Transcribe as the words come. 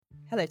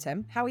Hello,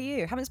 Tim. How are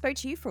you? Haven't spoke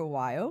to you for a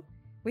while.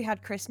 We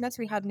had Christmas,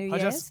 we had New I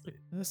Year's.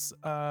 just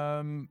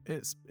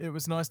it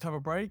was nice to have a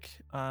break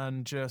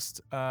and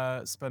just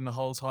spend the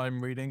whole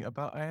time reading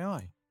about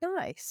AI.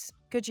 Nice.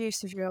 Good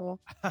use of your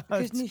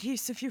good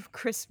use of your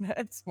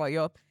Christmas. Well,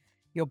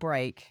 your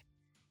break.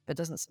 That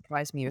doesn't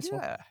surprise me at all.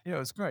 Yeah, it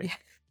was great. Yeah.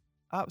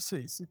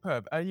 Absolutely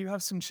superb. You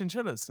have some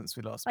chinchillas since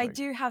we last I spoke.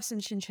 do have some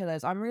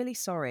chinchillas. I'm really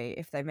sorry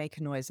if they make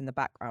a noise in the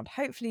background.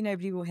 Hopefully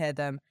nobody will hear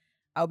them.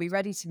 I'll be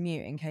ready to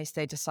mute in case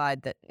they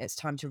decide that it's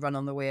time to run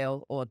on the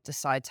wheel or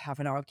decide to have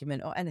an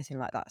argument or anything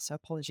like that. So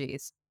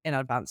apologies in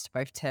advance to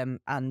both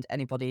Tim and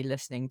anybody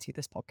listening to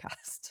this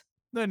podcast.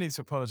 No need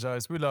to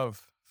apologise. We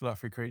love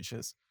fluffy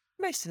creatures.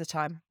 Most of the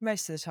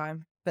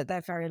time, but they're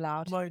very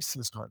loud. Most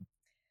of the time.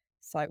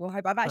 So, well,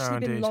 I've actually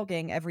been Indeed.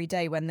 logging every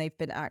day when they've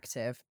been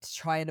active to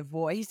try and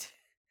avoid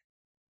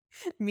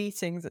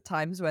meetings at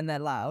times when they're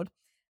loud.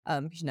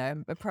 I'm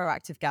a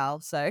proactive gal,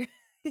 so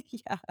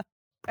yeah.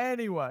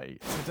 Anyway,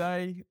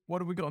 today, what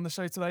have we got on the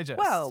show today, Jess?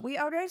 Well, we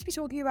are going to be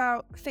talking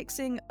about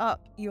fixing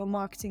up your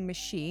marketing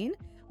machine,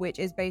 which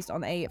is based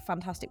on a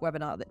fantastic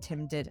webinar that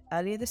Tim did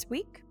earlier this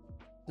week.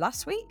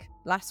 Last week.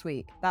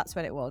 That's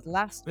when it was.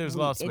 It was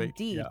last week.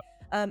 Indeed. Yeah.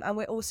 And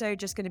we're also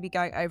just going to be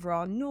going over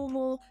our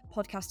normal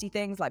podcasty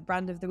things like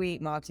brand of the week,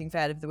 marketing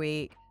fail of the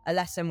week, a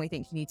lesson we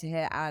think you need to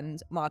hear,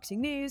 and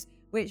marketing news,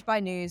 which by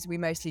news, we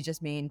mostly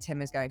just mean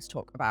Tim is going to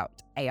talk about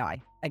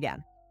AI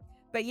again.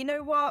 But you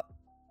know what?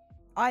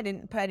 I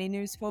didn't put any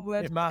news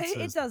forward. It matters.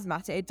 It does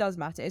matter. It does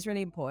matter. It's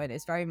really important.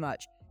 It's very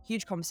much a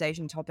huge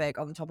conversation topic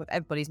on the top of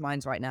everybody's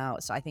minds right now.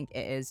 So I think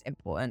it is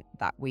important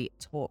that we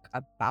talk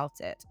about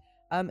it.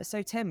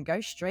 So Tim,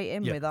 go straight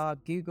in with our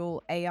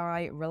Google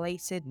AI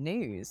related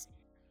news.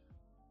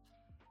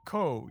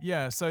 Cool.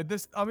 Yeah. So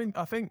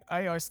I think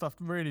AI stuff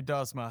really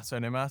does matter,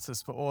 and it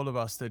matters for all of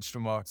us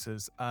digital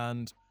marketers.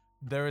 And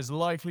there is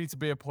likely to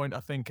be a point, I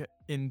think,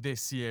 in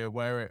this year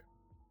where it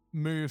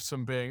moves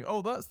from being,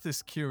 oh, that's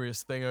this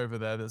curious thing over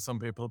there that some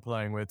people are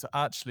playing with, to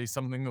actually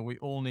something that we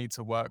all need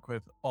to work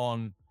with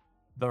on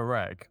the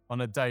reg on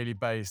a daily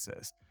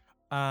basis.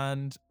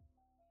 And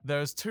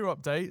there's two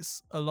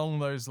updates along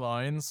those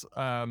lines,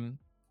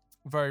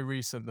 very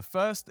recent. The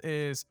first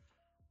is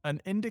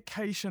an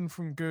indication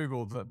from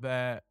Google that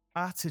their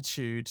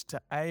attitude to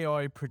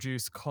AI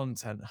produced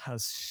content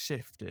has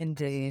shifted.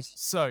 Indeed.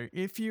 So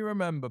if you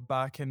remember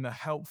back in the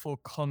helpful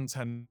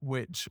content,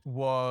 which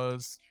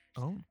was,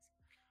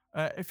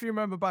 if you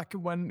remember back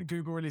when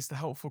Google released the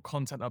helpful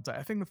content update,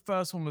 I think the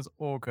first one was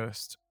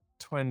August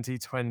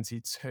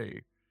 2022.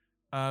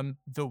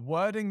 The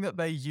wording that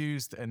they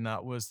used in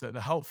that was that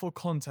the helpful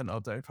content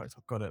update, in fact,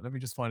 I've got it. Let me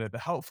just find it. The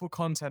helpful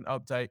content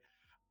update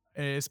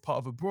is part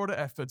of a broader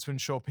effort to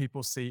ensure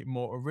people see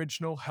more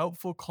original,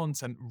 helpful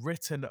content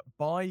written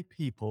by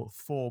people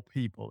for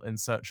people in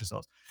search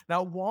results.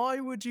 Now,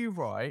 why would you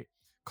write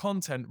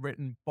content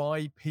written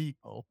by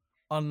people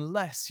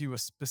unless you were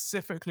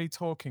specifically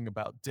talking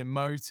about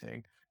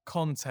demoting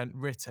content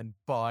written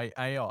by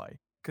AI?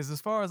 Because as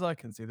far as I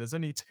can see, there's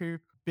only two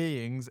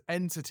beings,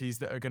 entities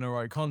that are going to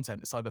write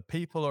content. It's either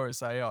people or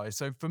it's AI.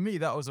 So for me,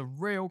 that was a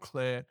real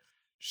clear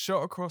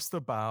shot across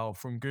the bow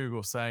from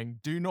Google saying,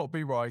 do not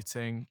be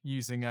writing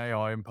using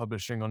AI and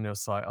publishing on your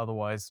site.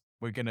 Otherwise,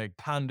 we're going to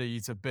panda you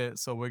to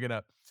bits, or we're going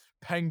to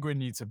penguin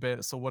you to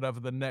bits, or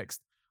whatever the next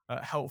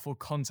helpful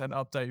content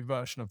update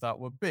version of that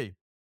would be.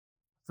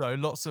 So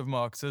lots of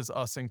marketers,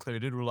 us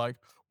included, were like,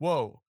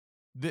 whoa,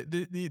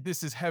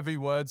 this is heavy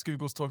words.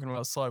 Google's talking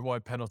about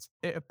site-wide penalty.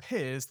 It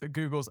appears that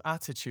Google's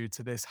attitude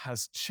to this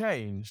has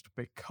changed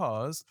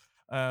because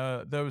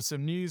there was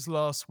some news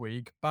last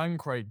week.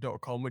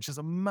 Bankrate.com, which is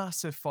a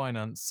massive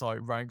finance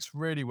site, ranks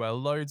really well,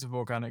 loads of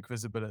organic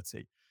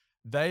visibility.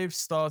 They've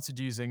started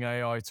using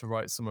AI to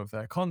write some of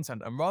their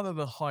content. And rather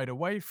than hide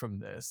away from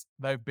this,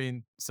 they've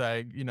been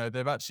saying,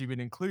 they've actually been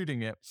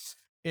including it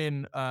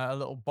in a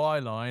little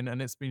byline, and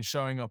it's been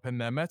showing up in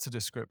their meta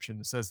description.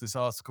 It says this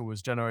article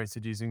was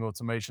generated using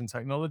automation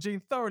technology,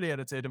 thoroughly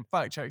edited and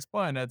fact checked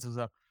by an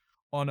editor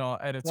on our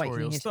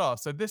editorial staff.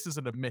 So this is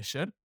an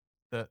admission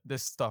that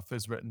this stuff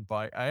is written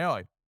by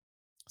AI.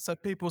 So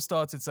people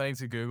started saying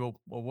to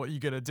Google, well, what are you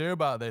going to do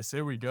about this?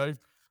 Here we go.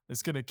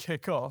 It's going to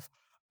kick off.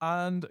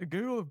 And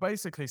Google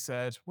basically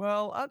said,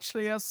 well,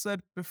 actually, as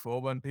said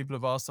before, when people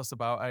have asked us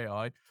about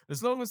AI,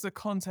 as long as the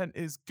content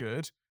is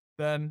good,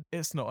 then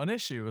it's not an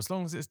issue. As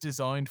long as it's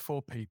designed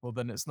for people,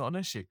 then it's not an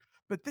issue.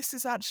 But this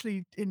is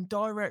actually in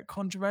direct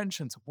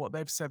contravention to what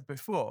they've said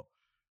before.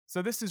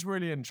 So this is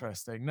really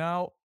interesting.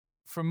 Now,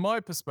 from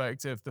my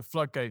perspective, the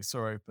floodgates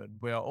are open.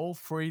 We are all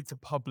free to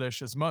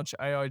publish as much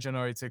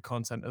AI-generated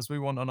content as we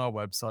want on our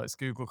websites.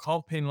 Google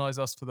can't penalize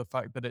us for the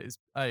fact that it is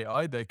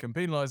AI. They can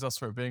penalize us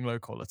for it being low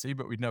quality,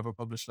 but we'd never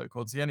publish low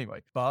quality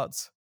anyway.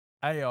 But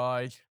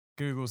AI,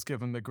 Google's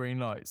given the green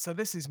light. So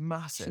this is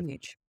massive.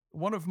 Huge.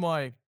 One of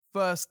my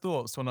first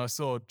thoughts when I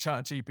saw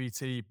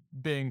ChatGPT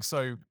being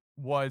so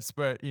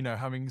widespread,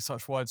 having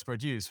such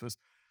widespread use, was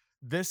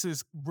this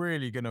is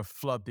really going to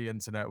flood the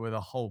internet with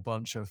a whole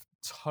bunch of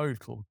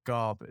total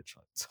garbage.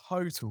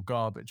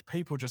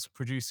 People just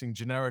producing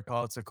generic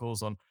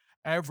articles on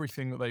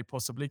everything that they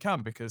possibly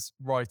can, because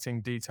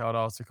writing detailed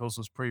articles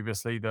was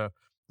previously the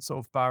sort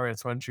of barrier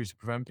to entry to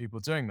prevent people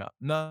doing that.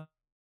 Now,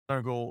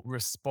 Google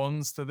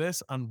responds to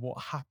this and what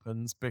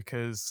happens,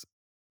 because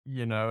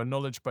a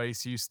knowledge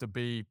base used to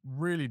be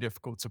really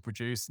difficult to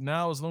produce.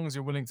 Now, as long as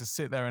you're willing to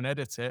sit there and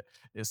edit it,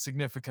 it's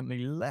significantly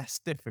less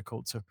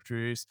difficult to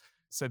produce.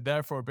 So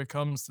therefore it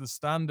becomes the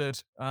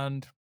standard.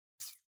 And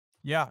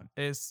yeah,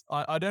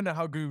 I don't know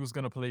how Google's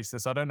going to police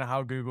this. I don't know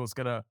how Google's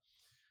going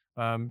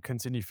to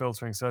continue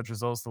filtering search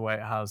results the way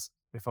it has.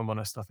 If I'm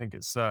honest, I think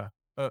it's a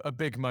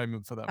big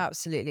moment for them.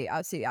 Absolutely,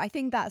 absolutely. I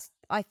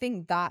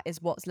think that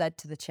is what's led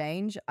to the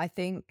change. I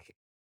think,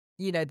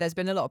 there's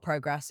been a lot of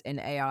progress in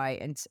AI,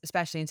 and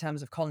especially in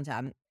terms of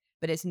content,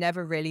 but it's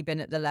never really been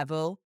at the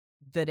level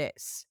that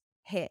it's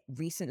hit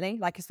recently,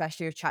 like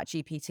especially with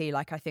ChatGPT.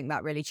 Like I think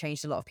that really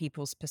changed a lot of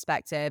people's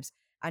perspectives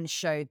and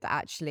showed that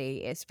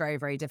actually it's very,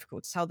 very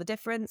difficult to tell the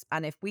difference.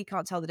 And if we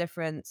can't tell the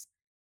difference,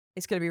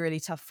 it's going to be really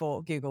tough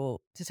for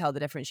Google to tell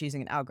the difference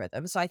using an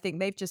algorithm. So I think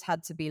they've just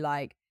had to be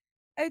like,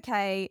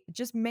 okay,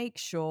 just make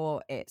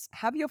sure it's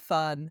have your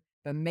fun,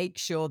 but make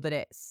sure that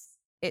it's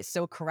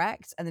still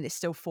correct and that it's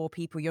still for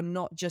people. You're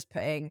not just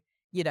putting,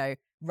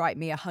 write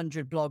me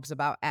 100 blogs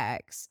about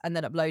X and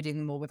then uploading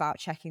them all without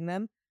checking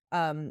them.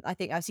 I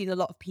think I've seen a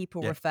lot of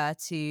people Yeah. refer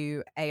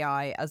to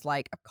AI as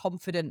like a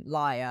confident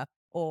liar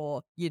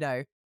or,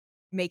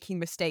 making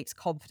mistakes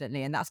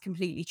confidently. And that's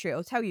completely true.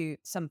 It'll tell you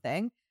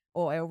something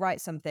or it'll write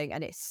something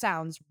and it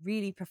sounds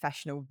really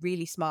professional,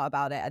 really smart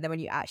about it. And then when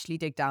you actually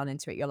dig down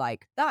into it, you're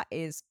like, that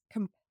is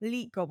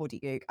complete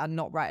gobbledygook and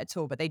not right at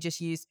all. But they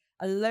just use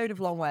a load of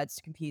long words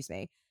to confuse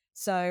me.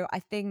 So I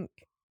think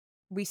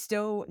we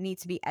still need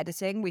to be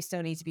editing. We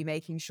still need to be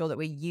making sure that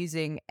we're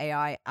using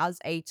AI as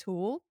a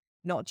tool,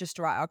 not just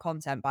to write our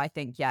content. But I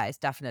think, yeah, it's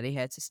definitely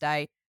here to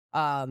stay.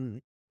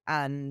 And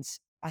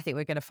I think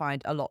we're going to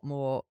find a lot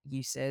more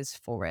uses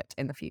for it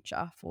in the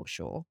future, for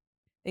sure.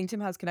 I think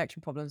Tim has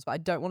connection problems, but I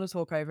don't want to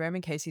talk over him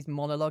in case he's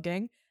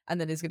monologuing and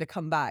then he's going to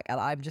come back and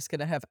I'm just going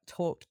to have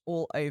talked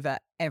all over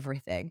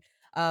everything.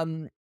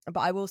 But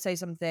I will say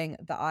something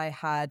that I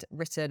had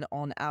written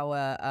on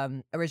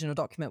our original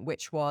document,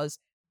 which was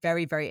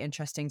very, very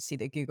interesting to see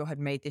that Google had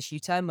made this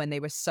U-turn when they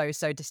were so,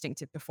 so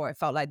distinctive before. It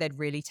felt like they'd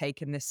really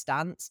taken this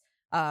stance.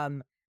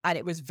 And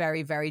it was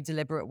very, very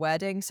deliberate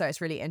wording. So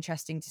it's really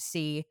interesting to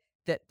see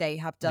that they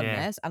have done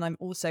Yeah. this. And I'm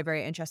also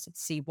very interested to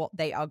see what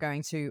they are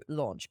going to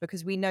launch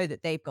because we know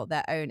that they've got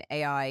their own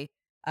AI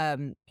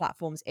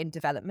platforms in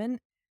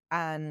development.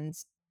 And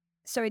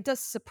so it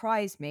does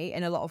surprise me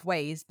in a lot of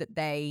ways that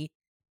they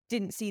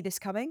didn't see this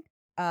coming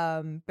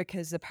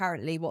because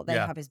apparently what they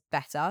Yeah. have is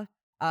better.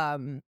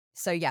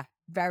 So yeah,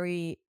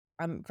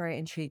 I'm very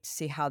intrigued to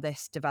see how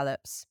this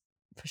develops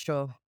for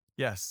sure.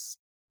 Yes.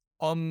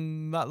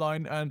 On that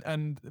line,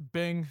 and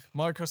Bing,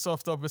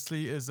 Microsoft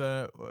obviously is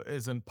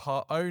in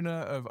part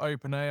owner of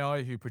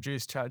OpenAI, who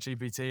produced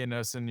ChatGPT, and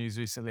there's some news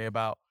recently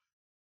about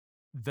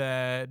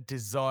their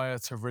desire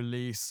to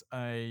release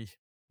the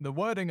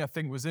wording I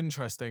think was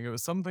interesting. It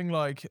was something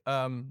like,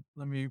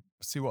 let me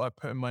see what I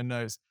put in my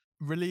notes.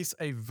 Release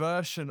a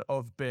version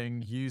of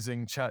Bing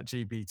using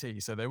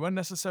ChatGPT. So they weren't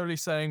necessarily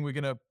saying we're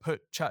going to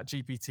put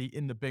ChatGPT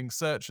in the Bing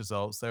search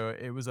results.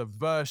 It was a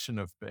version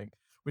of Bing,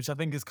 which I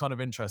think is kind of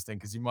interesting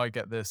because you might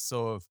get this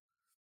sort of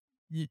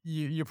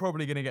you're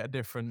probably going to get a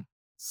different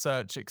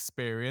search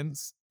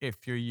experience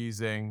if you're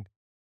using,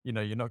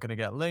 you're not going to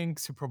get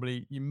links.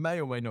 You may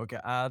or may not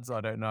get ads.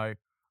 I don't know.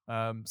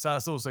 So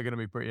that's also going to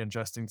be pretty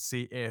interesting to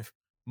see if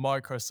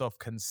Microsoft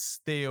can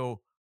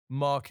steal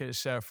market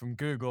share from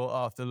Google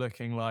after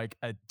looking like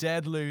a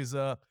dead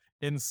loser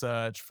in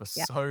search for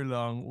Yeah, so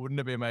long. Wouldn't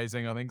it be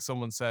amazing? I think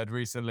someone said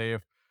recently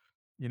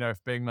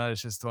if Bing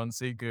manages to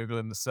unseat Google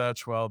in the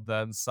search world,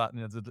 then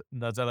Satya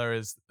Nadella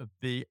is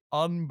the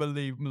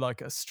unbelievable,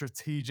 like a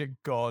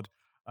strategic god.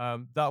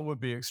 That would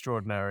be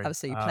extraordinary.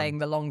 absolutely playing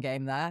the long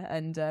game there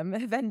and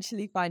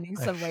eventually finding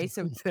some way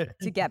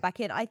to get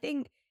back in. I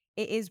think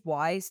it is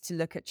wise to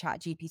look at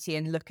ChatGPT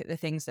and look at the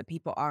things that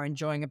people are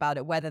enjoying about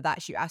it, whether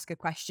that's you ask a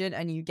question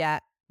and you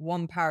get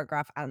one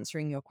paragraph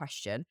answering your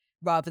question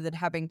rather than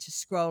having to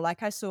scroll.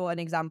 Like I saw an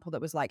example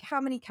that was like,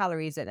 how many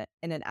calories in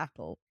an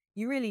apple?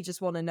 You really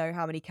just want to know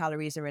how many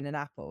calories are in an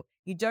apple.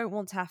 You don't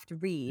want to have to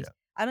read. Yeah,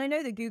 And I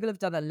know that Google have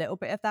done a little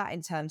bit of that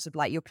in terms of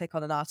like you'll click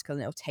on an article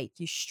and it'll take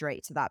you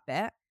straight to that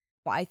bit.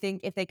 But I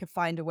think if they could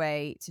find a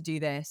way to do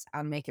this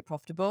and make it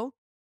profitable,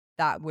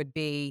 that could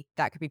be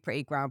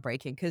pretty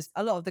groundbreaking. Because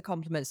a lot of the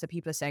compliments that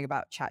people are saying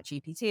about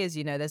ChatGPT is,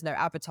 there's no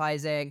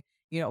advertising,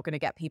 you're not going to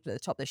get people at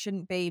the top that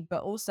shouldn't be.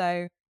 But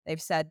also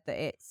they've said that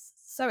it's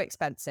so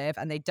expensive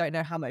and they don't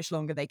know how much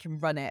longer they can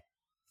run it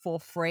for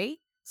free.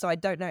 So I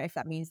don't know if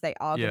that means they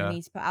are going to yeah,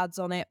 need to put ads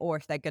on it or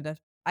if they're going to,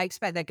 I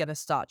expect they're going to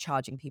start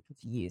charging people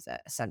to use it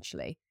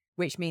essentially,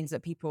 which means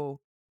that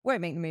people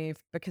won't make the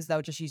move because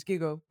they'll just use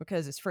Google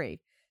because it's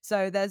free.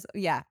 So there's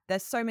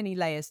so many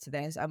layers to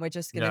this, and we're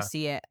just going to yeah.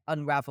 see it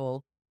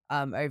unravel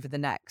over the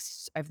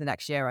next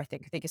year. I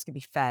think it's going to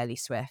be fairly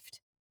swift,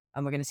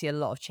 and we're going to see a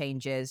lot of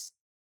changes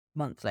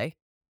monthly.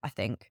 I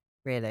think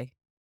really.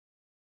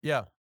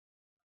 Yeah.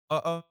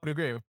 I would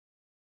agree.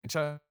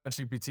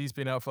 ChatGPT's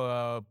been out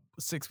for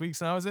 6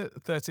 weeks now, is it?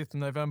 30th of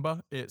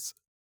November. It's,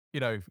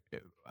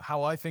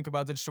 how I think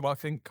about digital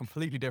marketing,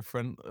 completely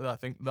different. I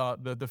think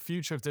the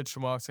future of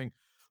digital marketing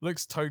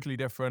looks totally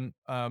different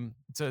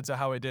to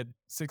how it did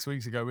 6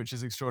 weeks ago, which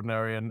is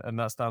extraordinary. And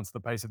that's down to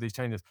the pace of these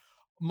changes.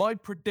 My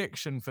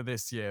prediction for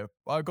this year,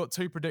 I've got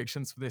two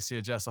predictions for this year,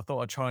 Jess. I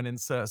thought I'd try and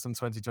insert some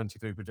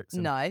 2023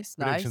 Nice.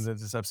 predictions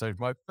into this episode.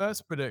 My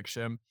first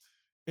prediction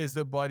is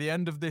that by the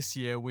end of this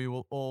year, we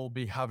will all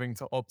be having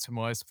to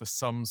optimize for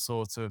some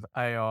sort of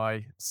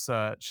AI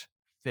search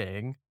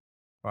thing,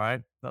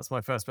 right? That's my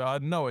first, but I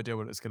had no idea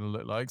what it's going to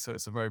look like. So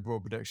it's a very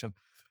broad prediction.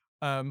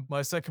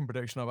 My second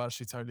prediction, I've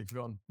actually totally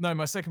forgotten. No,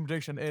 my second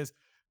prediction is,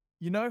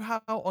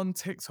 how on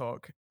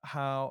TikTok,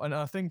 and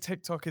I think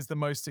TikTok is the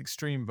most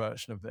extreme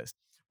version of this.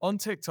 On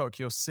TikTok,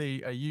 you'll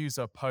see a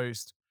user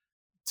post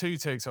two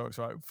TikToks,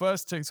 right?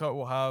 First TikTok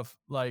will have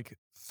like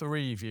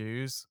 3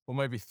 views or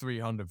maybe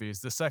 300 views.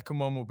 The second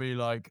one will be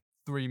like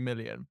 3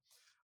 million.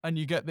 And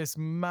you get this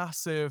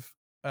massive,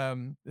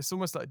 it's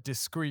almost like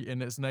discrete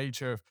in its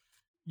nature of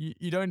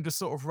you don't just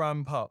sort of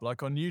ramp up.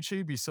 Like on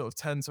YouTube, you sort of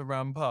tend to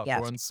ramp up, Yeah.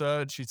 or on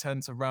search, you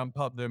tend to ramp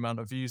up the amount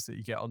of views that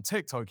you get. On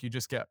TikTok, you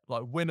just get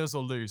like winners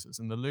or losers,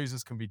 and the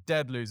losers can be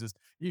dead losers,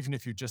 even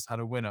if you just had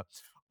a winner.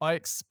 I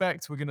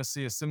expect we're going to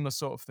see a similar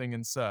sort of thing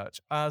in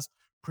search as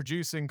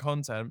producing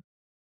content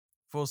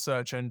for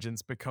search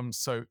engines becomes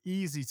so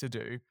easy to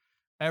do.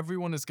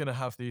 Everyone is going to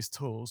have these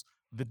tools.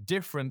 The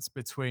difference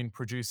between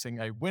producing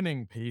a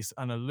winning piece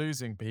and a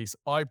losing piece,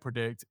 I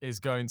predict, is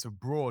going to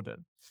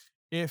broaden.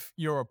 If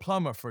you're a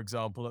plumber, for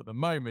example, at the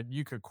moment,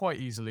 you could quite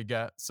easily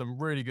get some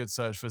really good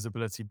search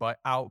visibility by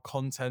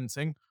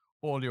out-contenting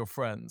all your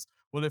friends.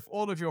 Well, if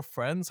all of your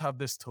friends have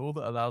this tool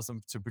that allows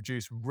them to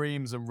produce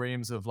reams and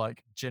reams of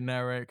like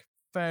generic,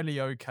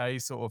 fairly okay,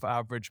 sort of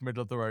average,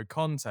 middle of the road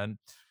content,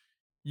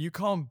 you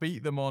can't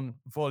beat them on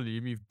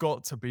volume. You've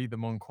got to beat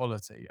them on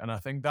quality. And I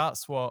think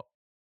that's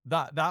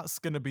that's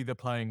going to be the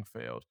playing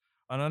field.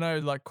 And I know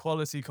like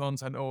quality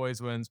content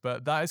always wins,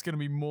 but that is going to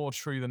be more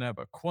true than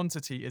ever.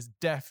 Quantity is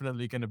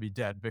definitely going to be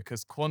dead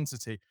because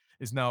quantity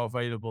is now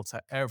available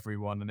to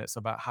everyone. And it's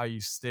about how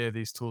you steer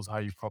these tools, how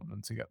you prompt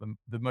them to get them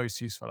the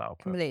most useful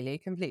output.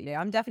 Completely.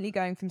 I'm definitely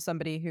going from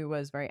somebody who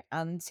was very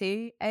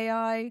anti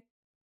AI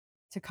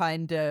to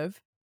kind of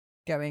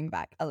going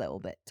back a little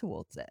bit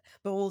towards it,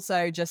 but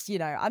also just,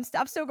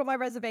 I've still got my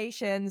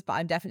reservations, but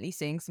I'm definitely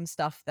seeing some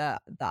stuff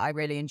that I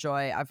really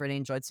enjoy. I've really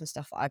enjoyed some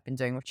stuff that I've been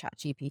doing with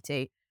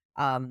ChatGPT.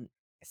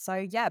 So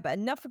yeah, but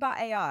enough about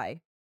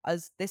AI,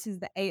 as this is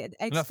the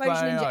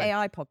Exposure Ninja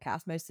AI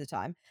podcast most of the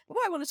time. But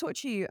what I want to talk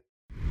to you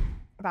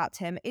about,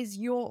 Tim, is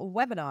your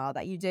webinar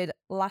that you did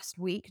last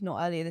week,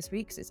 not earlier this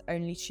week, because it's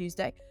only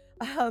Tuesday.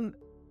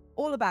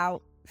 All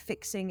about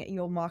fixing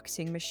your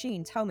marketing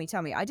machine. Tell me.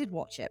 I did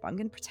watch it, but I'm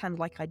going to pretend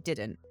like I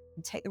didn't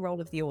and take the role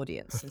of the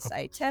audience and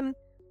say, Tim,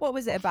 what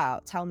was it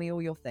about? Tell me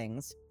all your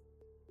things.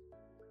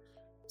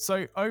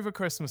 So over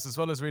Christmas, as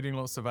well as reading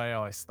lots of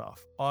AI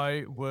stuff,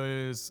 I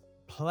was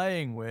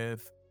playing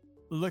with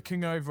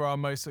looking over our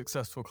most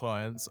successful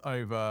clients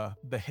over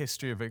the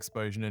history of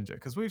Exposure Ninja,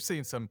 because we've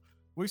seen some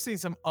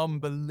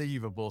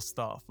unbelievable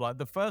stuff. Like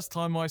the first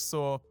time I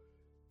saw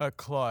a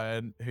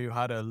client who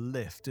had a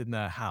lift in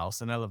their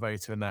house, an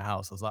elevator in their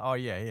house, I was like, oh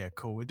yeah,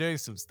 cool. We're doing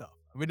some stuff.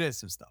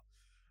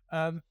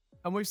 And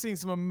we've seen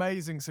some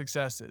amazing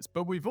successes,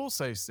 but we've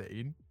also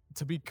seen,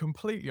 to be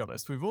completely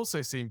honest, we've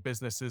also seen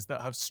businesses that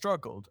have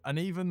struggled. And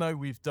even though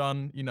we've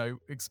done,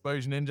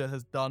 Exposure Ninja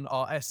has done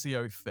our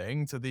SEO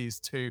thing to these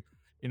two,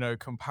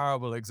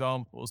 comparable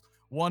examples,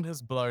 one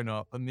has blown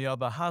up and the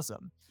other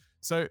hasn't.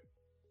 So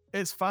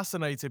it's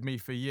fascinated me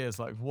for years,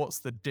 like, what's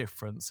the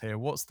difference here?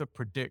 What's the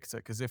predictor?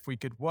 Because if we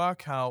could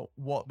work out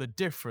what the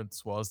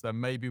difference was,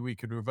 then maybe we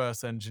could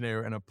reverse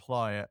engineer it and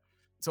apply it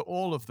to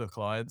all of the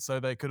clients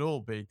so they could all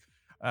be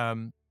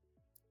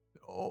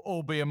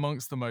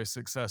amongst the most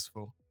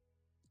successful.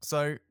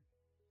 So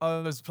I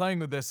was playing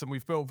with this and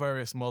we've built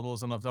various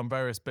models and I've done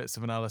various bits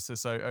of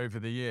analysis over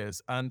the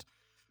years. And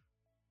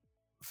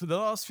for the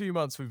last few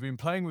months, we've been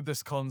playing with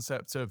this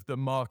concept of the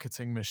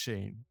marketing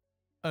machine.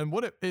 And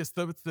what it is,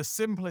 the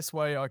simplest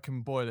way I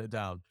can boil it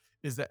down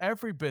is that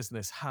every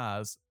business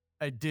has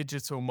a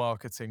digital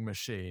marketing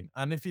machine.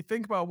 And if you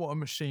think about what a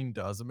machine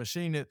does, a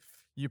machine,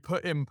 you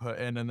put input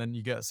in and then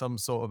you get some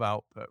sort of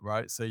output,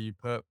 right? So you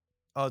put,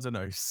 I don't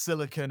know,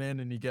 silicon in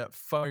and you get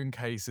phone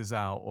cases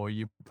out, or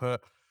you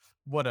put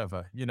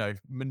whatever,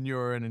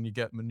 manure in and you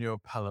get manure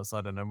pellets. I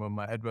don't know when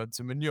my head went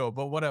to manure,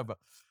 but whatever.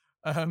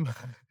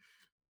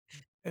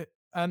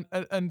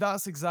 And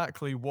that's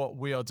exactly what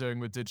we are doing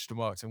with digital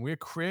marketing. We're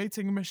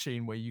creating a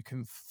machine where you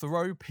can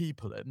throw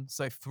people in,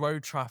 so throw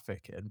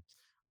traffic in,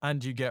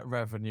 and you get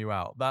revenue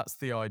out. That's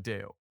the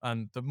ideal.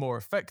 And the more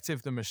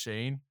effective the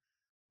machine,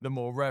 the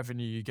more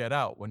revenue you get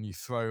out when you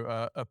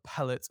throw a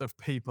pellet of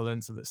people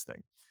into this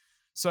thing.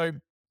 So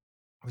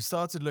we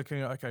started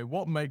looking at, okay,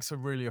 what makes a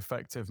really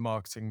effective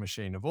marketing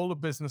machine? Of all the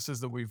businesses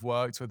that we've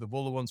worked with, of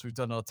all the ones we've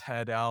done our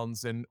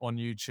teardowns on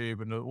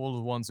YouTube, and all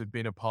the ones we've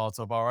been a part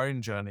of our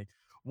own journey,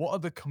 what are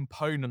the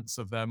components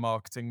of their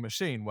marketing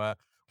machine where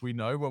we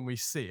know when we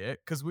see it,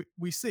 because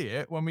we see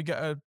it when we get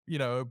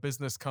a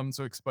business come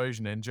to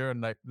Exposure Ninja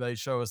and they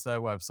show us their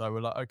website.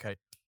 We're like, okay,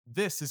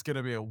 this is going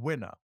to be a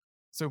winner.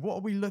 So what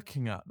are we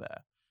looking at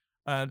there?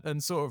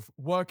 And sort of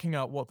working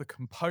out what the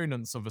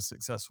components of a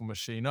successful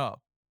machine are.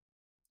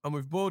 And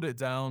we've boiled it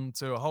down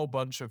to a whole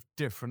bunch of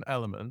different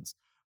elements.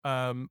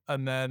 And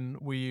then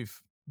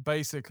we've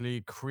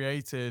basically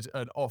created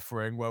an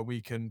offering where we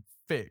can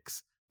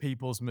fix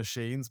people's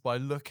machines by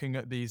looking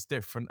at these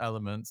different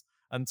elements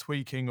and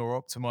tweaking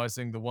or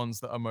optimizing the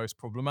ones that are most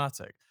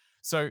problematic.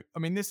 So, I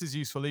mean, this is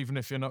useful even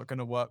if you're not going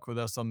to work with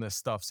us on this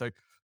stuff. So,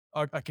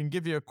 I can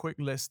give you a quick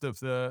list of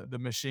the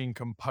machine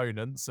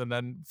components, and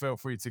then feel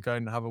free to go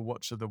and have a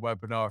watch of the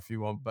webinar if you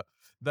want. But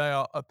they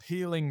are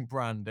appealing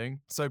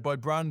branding. So by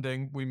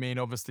branding, we mean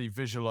obviously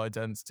visual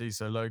identity,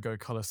 so logo,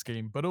 color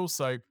scheme, but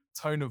also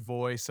tone of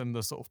voice and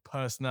the sort of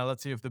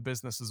personality of the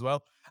business as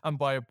well. And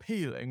by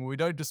appealing, we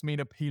don't just mean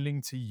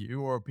appealing to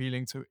you or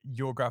appealing to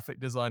your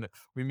graphic designer.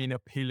 We mean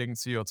appealing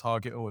to your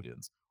target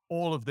audience.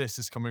 All of this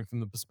is coming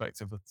from the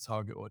perspective of the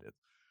target audience.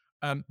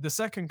 The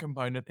second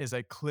component is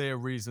a clear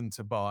reason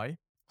to buy.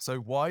 So,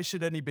 why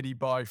should anybody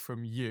buy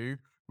from you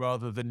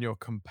rather than your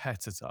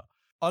competitor?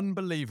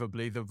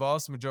 Unbelievably, the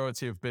vast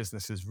majority of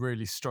businesses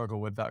really struggle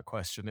with that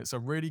question. It's a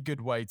really good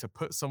way to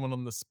put someone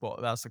on the spot.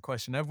 That's a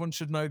question everyone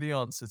should know the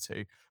answer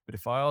to. But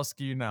if I ask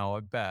you now,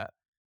 I bet,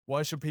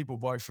 why should people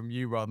buy from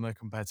you rather than a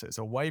competitor? It's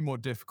a way more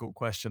difficult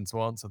question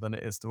to answer than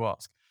it is to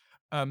ask.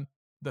 Um,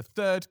 the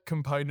third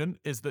component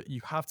is that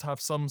you have to have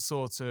some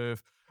sort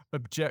of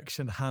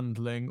objection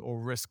handling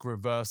or risk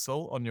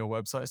reversal on your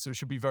website. So it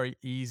should be very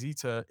easy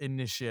to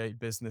initiate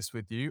business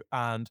with you.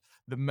 And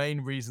the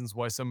main reasons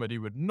why somebody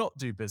would not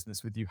do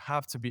business with you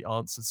have to be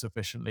answered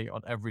sufficiently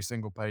on every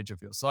single page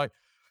of your site.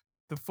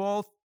 The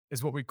fourth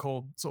is what we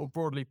call sort of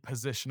broadly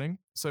positioning.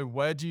 So,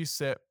 where do you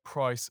sit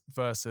price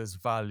versus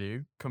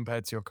value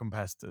compared to your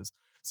competitors?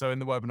 So, in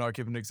the webinar, I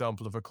give an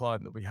example of a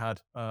client that we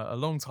had a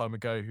long time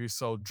ago who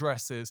sold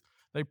dresses.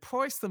 They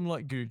priced them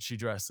like Gucci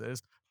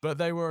dresses, but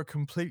they were a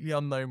completely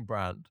unknown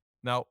brand.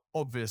 Now,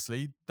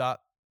 obviously, that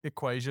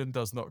equation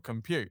does not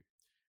compute.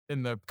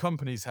 In the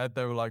company's head,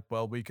 they were like,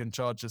 well, we can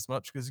charge this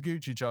much because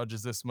Gucci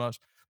charges this much.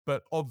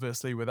 But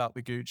obviously, without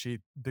the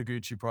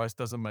Gucci price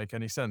doesn't make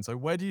any sense. So,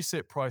 where do you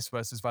sit price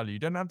versus value? You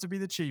don't have to be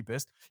the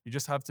cheapest. You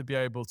just have to be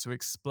able to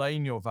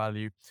explain your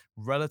value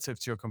relative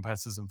to your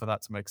competitors and for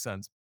that to make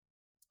sense.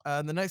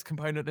 And the next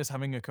component is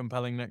having a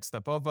compelling next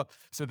step offer.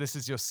 So this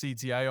is your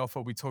CTA offer.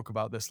 We talk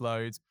about this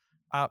loads.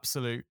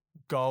 Absolute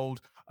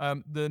gold.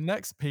 The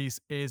next piece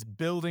is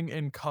building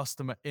in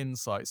customer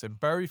insights. So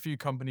very few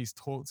companies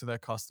talk to their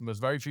customers.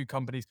 Very few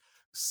companies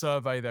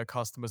survey their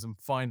customers and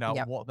find out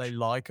Yep. what they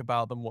like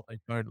about them, what they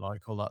don't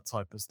like, all that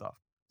type of stuff.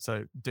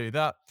 So do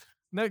that.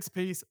 Next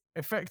piece,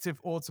 effective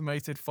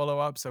automated follow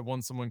up. So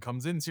once someone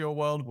comes into your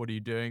world, what are you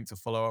doing to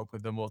follow up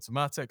with them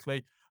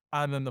automatically?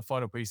 And then the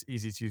final piece,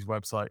 easy to use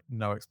website,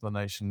 no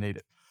explanation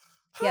needed.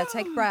 Yeah,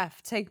 take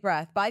breath, take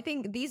breath. But I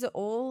think these are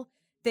all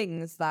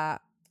things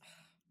that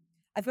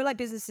I feel like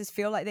businesses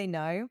feel like they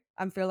know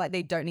and feel like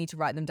they don't need to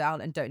write them down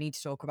and don't need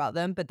to talk about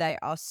them, but they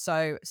are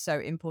so, so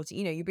important.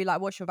 You know, you'd be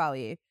like, what's your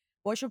value?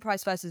 What's your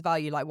price versus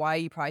value? Like, why are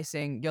you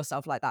pricing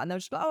yourself like that? And they'll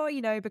just be like,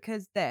 oh,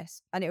 because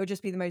this. And it would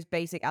just be the most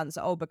basic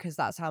answer. Oh, because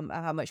that's how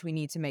much we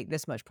need to make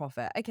this much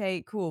profit.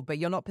 Okay, cool. But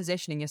you're not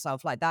positioning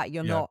yourself like that.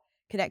 You're Yeah. not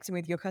connecting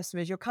with your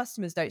customers. Your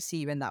customers don't see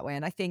you in that way.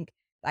 And I think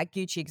that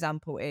Gucci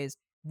example is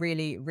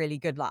really, really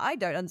good. Like, I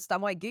don't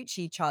understand why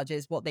Gucci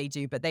charges what they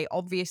do, but they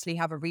obviously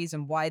have a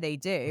reason why they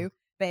do.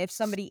 But if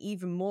somebody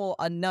even more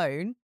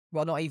unknown,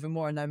 well, not even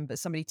more unknown, but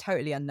somebody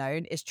totally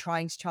unknown is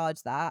trying to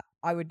charge that,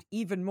 I would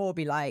even more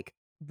be like,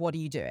 what are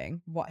you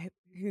doing?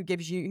 Who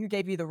gave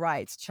you the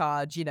right to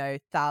charge,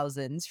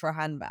 thousands for a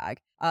handbag,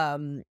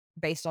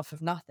 based off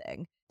of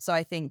nothing? So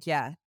I think,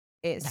 yeah,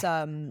 it's,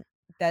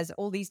 there's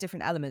all these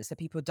different elements that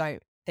people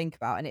don't think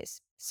about. And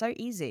it's so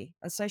easy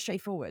and so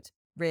straightforward,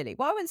 really.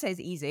 Well, I wouldn't say it's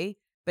easy,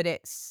 but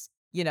it's,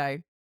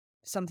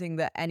 something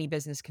that any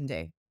business can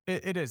do.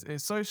 It is.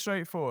 It's so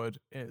straightforward.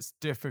 It's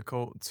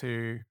difficult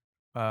to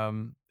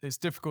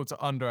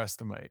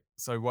underestimate.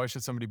 So why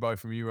should somebody buy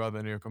from you rather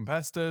than your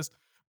competitors?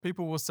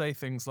 People will say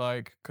things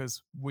like,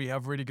 because we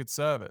have really good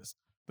service,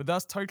 but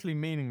that's totally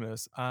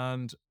meaningless.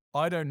 And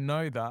I don't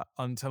know that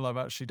until I've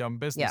actually done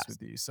business Yes.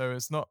 with you. So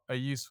it's not a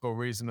useful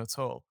reason at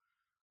all.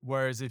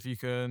 Whereas if you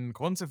can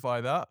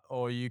quantify that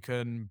or you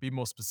can be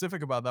more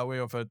specific about that, we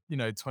offer,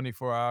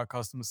 24-hour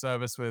customer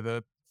service with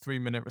a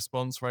 3-minute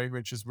response rate,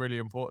 which is really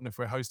important if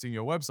we're hosting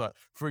your website,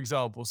 for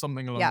example,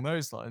 something Yeah. along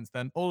those lines,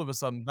 then all of a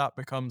sudden that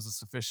becomes a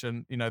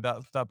sufficient,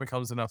 that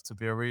becomes enough to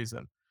be a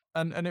reason.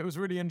 And it was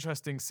really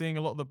interesting seeing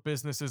a lot of the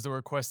businesses that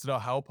requested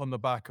our help on the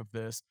back of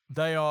this.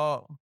 They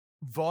are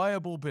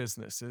viable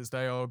businesses,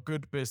 they are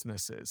good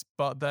businesses,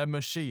 but their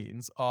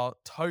machines are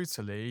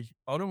totally,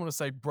 I don't want to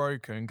say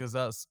broken because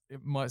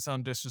it might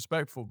sound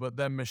disrespectful, but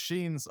their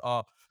machines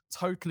are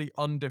totally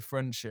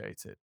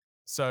undifferentiated.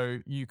 So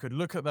you could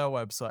look at their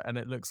website and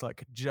it looks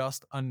like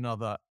just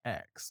another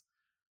X.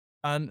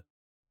 And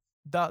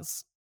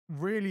that's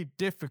really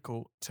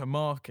difficult to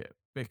market,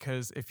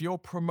 because if you're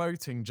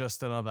promoting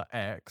just another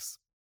X,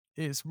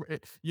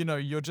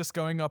 you're just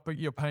going up,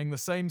 you're paying the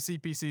same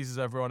CPCs as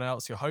everyone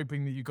else. You're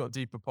hoping that you've got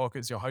deeper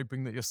pockets. You're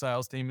hoping that your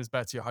sales team is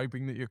better. You're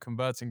hoping that you're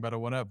converting better,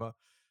 whatever.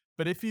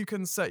 But if you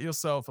can set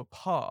yourself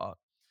apart,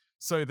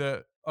 so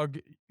that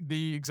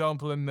the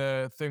example in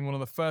the thing, one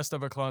of the first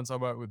ever clients I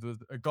worked with was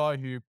a guy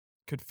who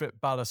could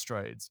fit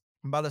balustrades.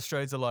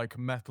 Balustrades are like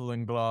metal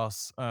and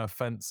glass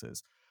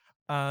fences.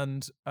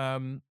 And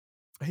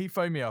he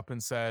phoned me up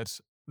and said,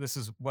 this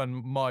is when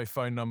my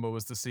phone number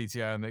was the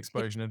CTO and the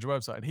Explosion Ninja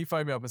website. And he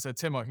phoned me up and said,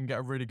 Tim, I can get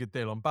a really good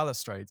deal on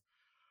balustrades.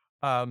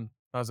 I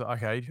was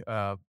like,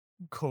 okay,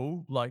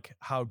 cool. Like,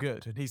 how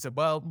good? And he said,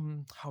 well,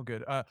 how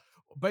good?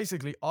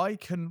 Basically, I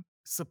can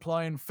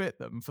supply and fit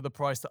them for the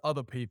price that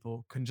other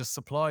people can just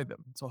supply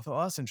them. So I thought,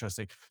 oh, that's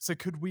interesting. So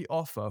could we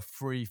offer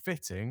free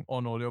fitting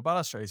on all your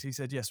balustrades? He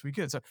said, yes, we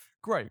could. So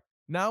great.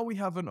 Now we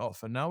have an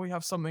offer. Now we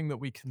have something that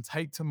we can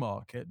take to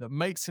market that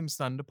makes him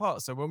stand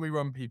apart. So when we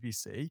run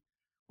PPC,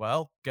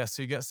 well, guess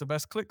who gets the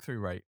best click through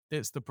rate?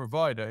 It's the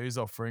provider who's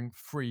offering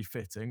free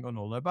fitting on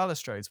all their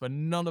balustrades,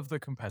 when none of the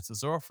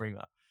competitors are offering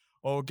that.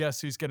 Or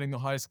guess who's getting the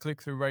highest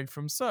click through rate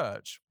from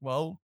search?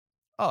 Well,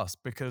 us,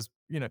 because,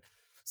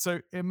 so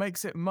it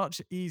makes it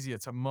much easier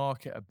to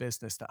market a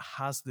business that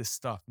has this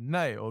stuff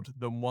nailed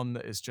than one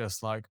that is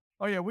just like,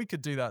 oh, yeah, we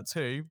could do that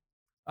too.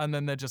 And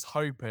then they're just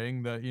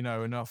hoping that,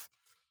 enough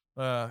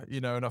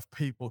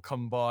people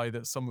come by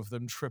that some of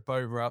them trip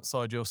over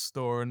outside your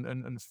store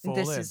and fall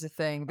This in. is the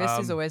thing. This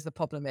is always the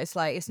problem. It's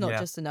like, it's not Yeah.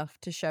 just enough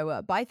to show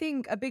up. But I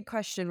think a big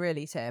question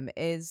really, Tim,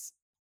 is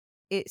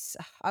I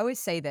always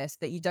say this,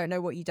 that you don't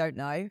know what you don't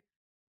know.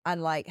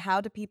 And like,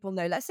 how do people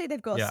know? Let's say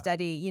they've got a Yeah.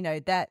 steady,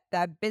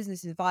 their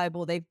business is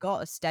viable, they've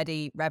got a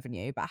steady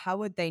revenue, but how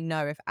would they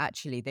know if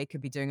actually they could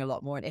be doing a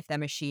lot more and if their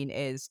machine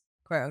is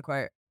quote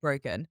unquote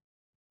broken?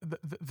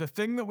 The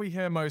thing that we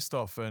hear most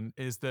often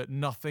is that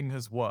nothing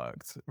has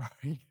worked,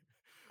 right?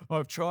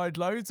 I've tried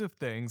loads of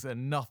things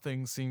and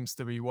nothing seems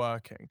to be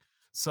working.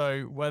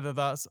 So whether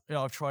that's,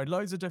 I've tried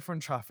loads of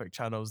different traffic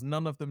channels,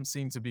 none of them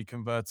seem to be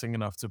converting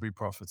enough to be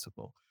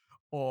profitable.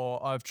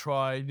 Or I've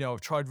tried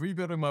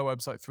rebuilding my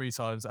website 3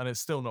 times and it's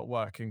still not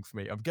working for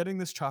me. I'm getting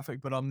this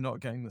traffic, but I'm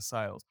not getting the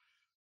sales.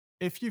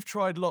 If you've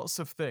tried lots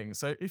of things,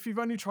 so if you've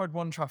only tried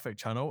one traffic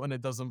channel and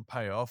it doesn't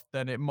pay off,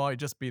 then it might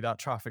just be that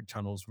traffic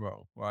channel's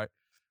wrong, right?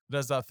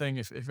 There's that thing,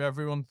 if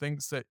everyone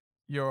thinks that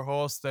you're a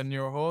horse, then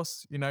you're a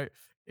horse.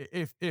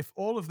 If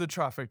all of the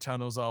traffic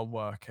channels are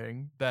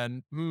working,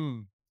 then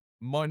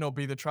might not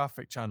be the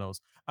traffic channels.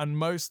 And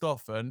most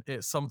often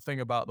it's something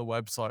about the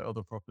website or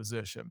the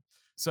proposition.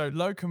 So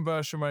low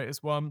conversion rate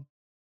is one.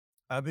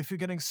 If you're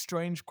getting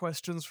strange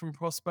questions from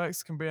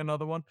prospects, can be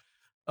another one.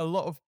 A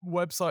lot of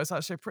websites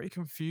actually are pretty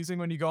confusing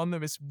when you go on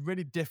them. It's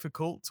really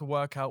difficult to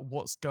work out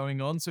what's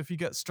going on. So if you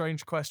get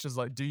strange questions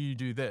like, do you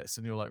do this?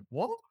 And you're like,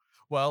 what?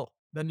 Well,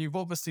 then you've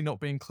obviously not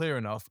been clear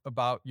enough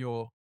about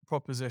your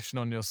proposition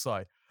on your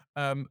site.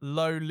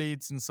 Low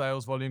leads and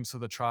sales volumes for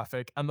the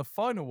traffic. And the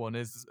final one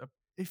is,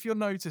 if you're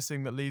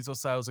noticing that leads or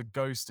sales are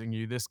ghosting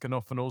you, this can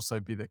often also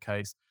be the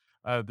case.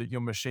 That your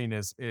machine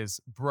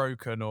is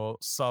broken or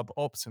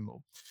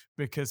suboptimal,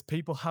 because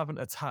people haven't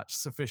attached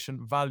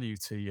sufficient value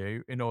to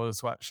you in order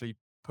to actually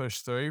push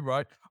through,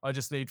 right? I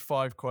just need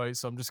 5 quotes.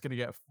 So I'm just going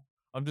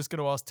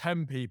to ask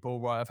 10 people,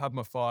 right? I've had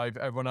my 5,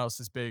 everyone else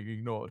is being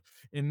ignored.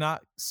 In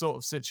that sort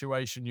of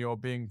situation, you're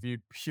being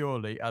viewed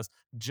purely as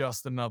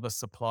just another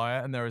supplier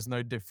and there is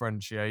no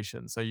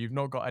differentiation. So you've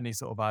not got any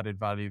sort of added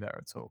value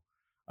there at all.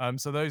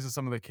 So those are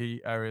some of the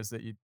key areas that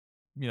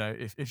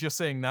if you're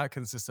seeing that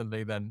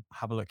consistently, then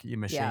have a look at your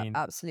Yeah, machine.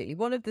 absolutely.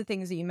 One of the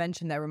things that you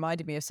mentioned there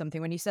reminded me of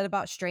something when you said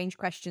about strange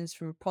questions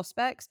from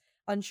prospects,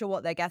 unsure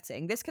what they're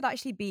getting. This could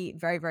actually be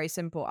very, very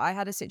simple. I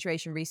had a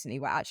situation recently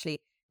where actually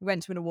we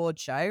went to an award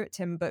show.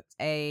 Tim booked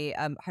a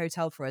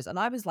hotel for us, and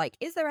I was like,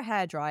 "Is there a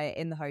hairdryer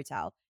in the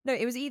hotel?" No,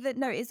 it was either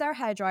no. Is there a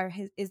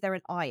hairdryer? Is there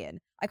an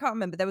iron? I can't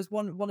remember. There was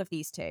one of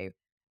these two,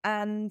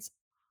 and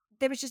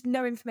there was just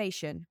no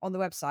information on the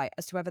website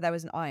as to whether there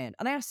was an iron.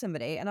 And I asked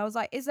somebody and I was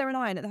like, is there an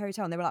iron at the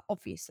hotel? And they were like,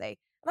 obviously.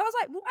 And I was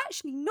like, well,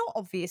 actually, not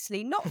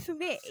obviously, not for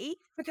me,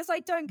 because I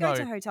don't go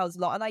to No, hotels a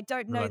lot and I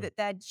don't know no. that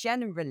they're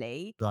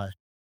generally, Right.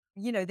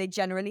 they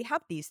generally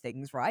have these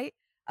things, right?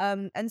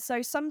 And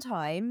so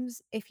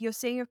sometimes if you're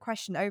seeing a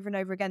question over and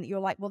over again that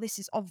you're like, well, this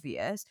is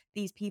obvious,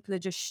 these people are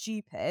just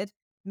stupid.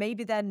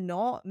 Maybe they're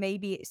not.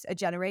 Maybe it's a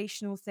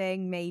generational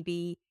thing.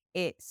 Maybe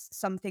it's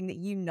something that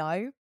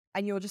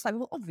and you're just like,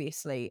 well,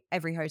 obviously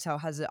every hotel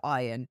has an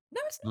iron.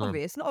 No, it's not Mm.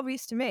 obvious. It's not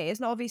obvious to me. It's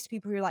not obvious to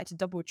people who like to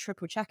double,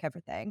 triple check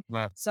everything.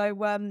 Right.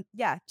 So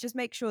yeah, just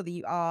make sure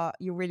that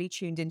you're really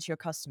tuned into your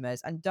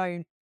customers and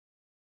don't.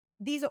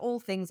 These are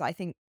all things I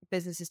think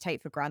businesses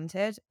take for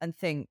granted and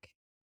think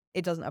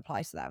it doesn't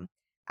apply to them.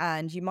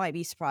 And you might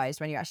be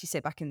surprised when you actually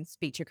sit back and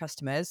speak to your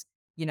customers.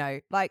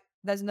 Like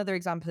there's another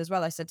example as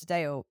well. I said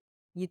today, or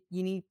you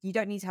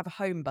don't need to have a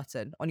home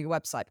button on your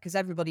website because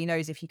everybody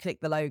knows if you click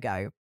the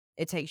logo,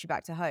 it takes you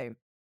back to home.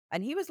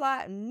 And he was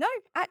like, no,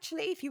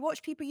 actually, if you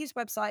watch people use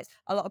websites,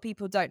 a lot of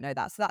people don't know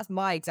that. So that's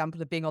my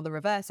example of being on the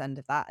reverse end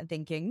of that and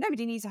thinking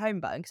nobody needs a home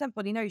button because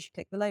everybody knows you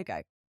click the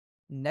logo.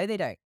 No, they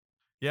don't.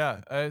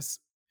 Yeah,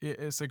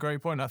 it's a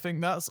great point. I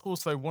think that's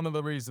also one of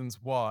the reasons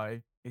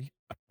why,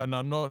 and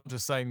I'm not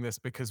just saying this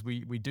because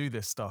we do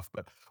this stuff,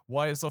 but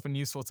why it's often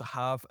useful to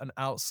have an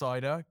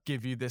outsider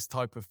give you this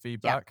type of Yeah.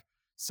 feedback.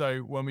 So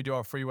when we do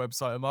our free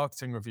website and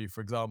marketing review,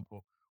 for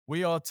example,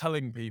 we are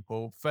telling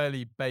people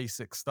fairly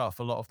basic stuff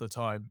a lot of the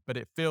time, but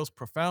it feels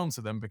profound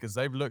to them because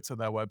they've looked at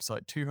their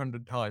website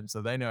 200 times,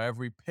 so they know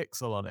every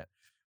pixel on it.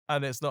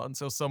 And it's not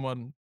until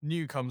someone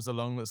new comes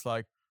along that's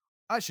like,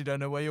 I actually don't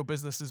know where your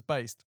business is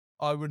based.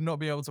 I would not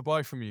be able to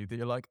buy from you, that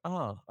you're like,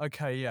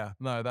 okay, yeah,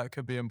 no, that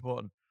could be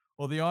important.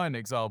 Or the iron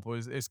example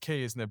is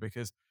key, isn't it?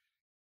 Because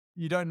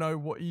you don't know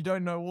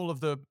all of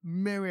the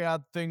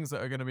myriad things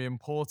that are going to be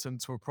important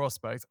to a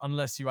prospect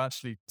unless you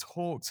actually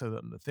talk to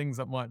them. The things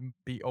that might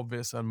be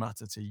obvious and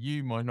matter to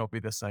you might not be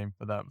the same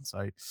for them.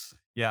 So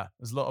yeah,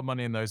 there's a lot of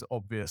money in those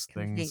obvious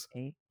things.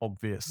 Completely.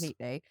 Obvious.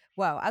 Completely.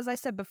 Well, as I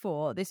said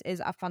before, this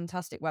is a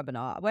fantastic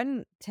webinar.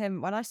 When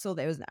I saw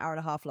that it was an hour and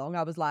a half long,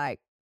 I was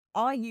like,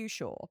 are you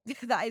sure?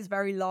 That is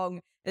very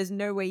long. There's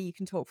no way you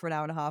can talk for an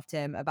hour and a half,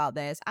 Tim, about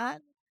this. And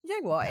you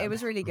know what? Yeah, It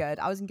was really good.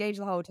 I was engaged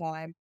the whole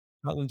time.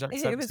 Alan Jack It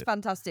said was it.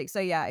 fantastic.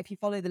 So yeah, if you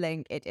follow the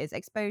link, it is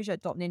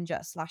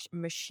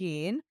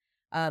exposure.ninja/machine.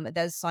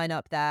 There's sign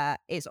up there.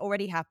 It's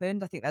already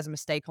happened. I think there's a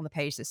mistake on the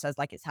page that says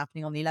like it's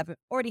happening on the 11th.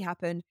 Already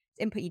happened.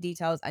 Input your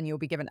details and you'll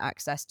be given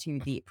access to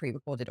the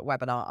pre-recorded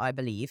webinar, I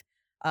believe.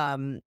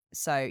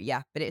 So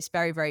yeah, but it's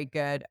very, very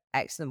good.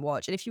 Excellent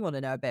watch. And if you want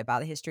to know a bit about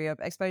the history of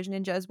Exposure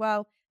Ninja as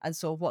well, and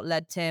sort of what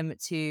led Tim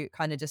to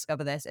kind of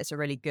discover this, it's a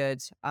really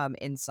good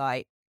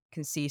insight.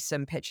 Can see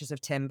some pictures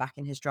of Tim back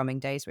in his drumming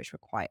days, which were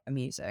quite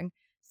amusing.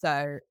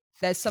 So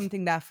there's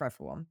something there for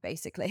everyone,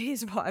 basically,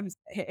 is what I'm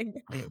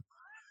saying.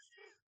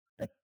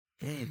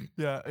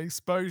 Yeah,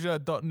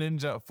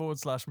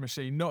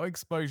 exposure.ninja/machine, not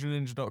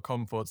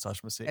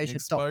exposureninja.com/machine,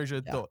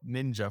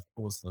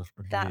 exposure.ninja/machine.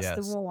 That's the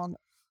Yes. one.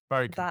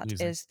 Very That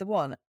confusing. is the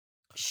one.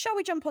 Shall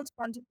we jump on to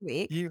brand of the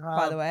week, You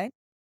by the have, way?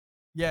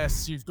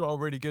 yes, you've got a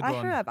really good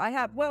one. I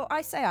have. Well,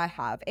 I say I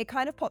have. It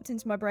kind of popped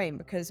into my brain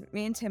because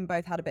me and Tim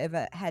both had a bit of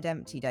a head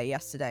empty day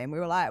yesterday, and we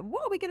were like,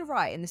 what are we going to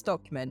write in this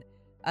document?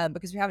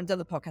 Because we haven't done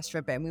the podcast for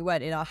a bit, and we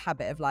weren't in our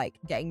habit of like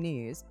getting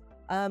news.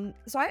 So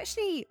I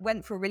actually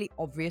went for a really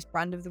obvious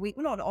brand of the week.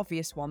 Well, not an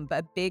obvious one,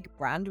 but a big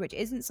brand, which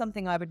isn't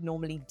something I would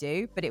normally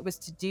do, but it was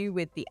to do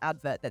with the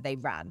advert that they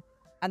ran.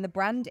 And the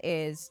brand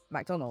is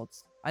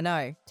McDonald's. I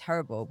know,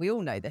 terrible. We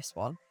all know this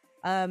one.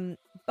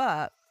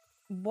 But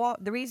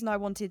the reason I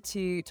wanted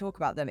to talk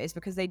about them is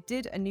because they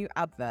did a new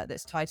advert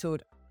that's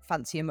titled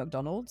Fancy a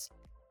McDonald's.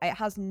 It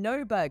has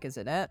no burgers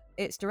in it.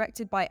 It's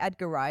directed by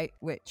Edgar Wright,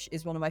 which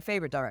is one of my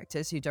favorite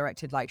directors, who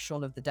directed like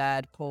Shaun of the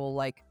Dead, Paul,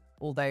 like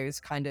all those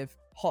kind of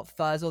Hot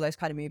Fuzz, all those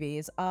kind of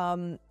movies.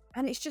 And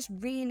it's just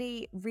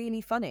really,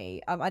 really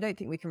funny. I don't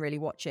think we can really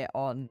watch it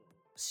on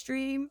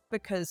stream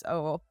because,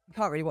 you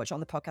can't really watch it on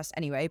the podcast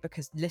anyway,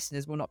 because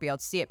listeners will not be able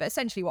to see it. But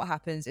essentially what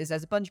happens is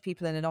there's a bunch of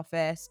people in an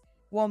office.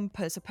 One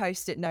puts a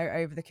post-it note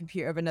over the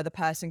computer of another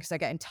person because they're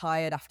getting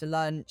tired after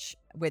lunch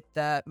with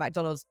the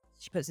McDonald's.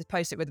 She puts this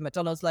post-it with the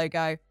McDonald's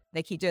logo.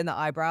 They keep doing the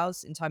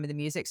eyebrows in time with the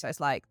music. So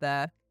it's like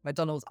the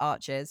McDonald's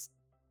arches.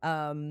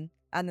 And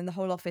then the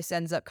whole office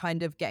ends up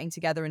kind of getting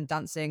together and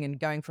dancing and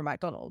going for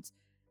McDonald's.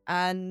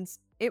 And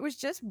it was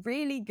just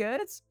really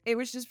good. It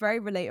was just very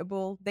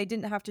relatable. They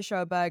didn't have to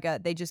show a burger.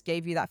 They just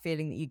gave you that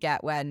feeling that you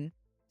get when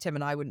Tim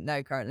and I wouldn't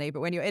know currently, but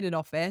when you're in an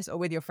office or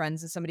with your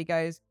friends and somebody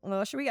goes,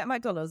 oh, should we get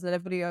McDonald's? And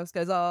everybody else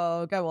goes,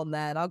 oh, go on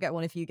then. I'll get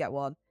one if you get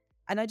one.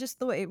 And I just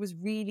thought it was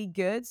really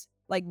good,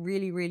 like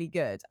really, really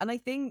good. And I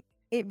think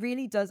it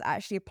really does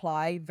actually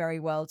apply very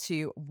well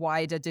to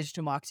wider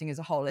digital marketing as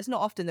a whole. It's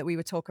not often that we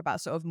would talk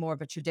about sort of more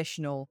of a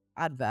traditional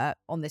advert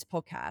on this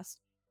podcast,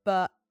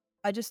 but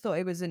I just thought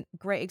it was a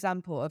great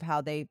example of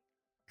how they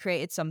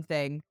created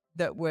something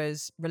that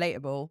was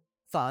relatable,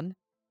 fun,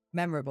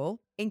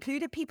 memorable,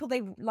 included people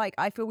they like.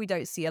 I feel we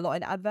don't see a lot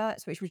in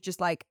adverts, which was just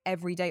like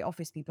everyday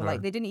office people. No.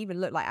 Like they didn't even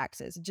look like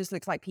actors. It just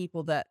looks like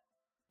people that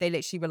they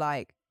literally were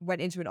like,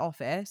 went into an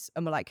office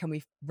and were like, can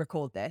we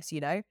record this, you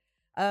know?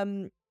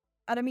 And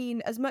I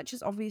mean, as much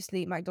as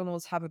obviously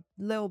McDonald's have a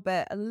little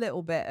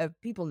bit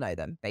of people know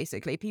them,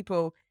 basically.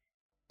 People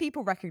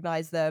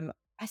recognize them.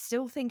 I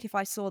still think if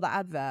I saw that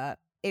advert,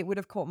 it would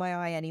have caught my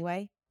eye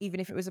anyway,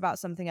 even if it was about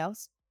something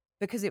else,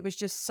 because it was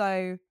just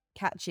so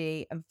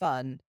catchy and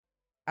fun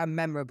and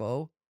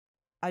memorable.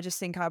 I just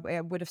think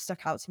it would have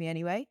stuck out to me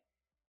anyway.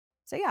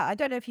 So yeah, I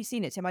don't know if you've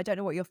seen it, Tim. I don't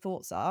know what your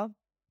thoughts are.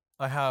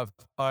 I have.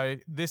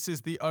 This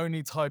is the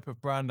only type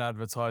of brand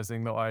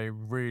advertising that I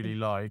really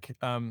like.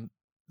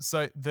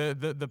 So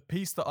the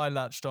piece that I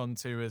latched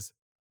onto is,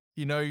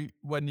 you know,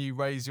 when you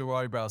raise your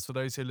eyebrows, for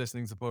those who are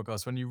listening to the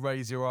podcast, when you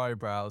raise your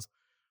eyebrows,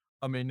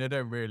 I mean, they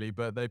don't really,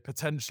 but they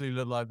potentially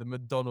look like the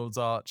McDonald's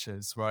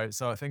arches, right?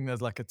 So I think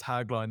there's like a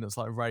tagline that's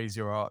like "Raise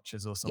your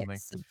arches" or Yes, something.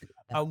 something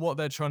like that. And what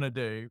they're trying to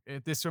do,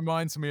 this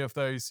reminds me of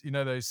those,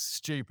 those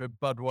stupid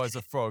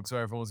Budweiser frogs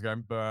where everyone's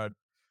going bird,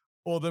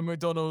 or the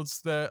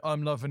McDonald's, the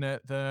I'm loving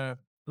it, the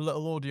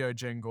little audio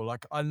jingle.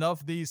 Like I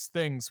love these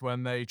things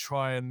when they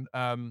try and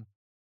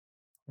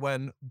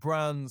when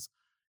brands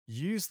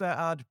use their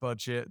ad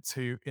budget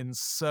to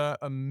insert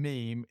a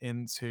meme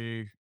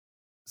into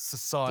Yes.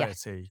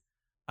 society,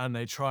 and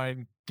they try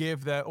and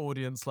give their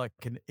audience like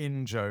an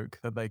in joke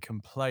that they can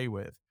play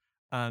with.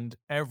 And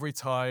every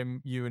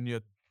time you and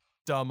your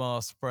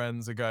dumbass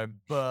friends are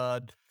going,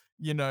 "Bud,"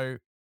 you know,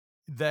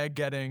 they're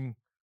getting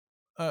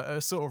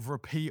a sort of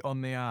repeat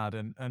on the ad,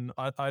 and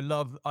I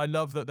love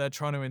that they're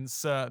trying to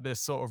insert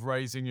this sort of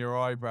raising your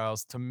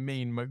eyebrows to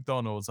mean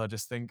McDonald's. I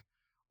just think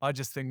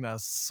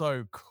that's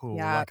so cool.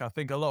 Yeah, Like I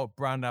think a lot of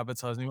brand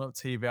advertising, a lot of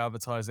TV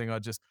advertising,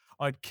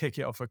 I'd kick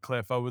it off a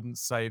cliff. I wouldn't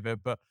save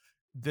it, but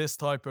this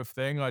type of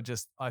thing,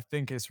 I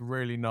think it's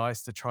really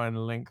nice to try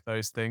and link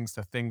those things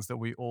to things that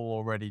we all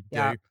already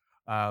yeah. do.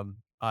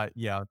 But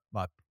it's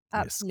cool.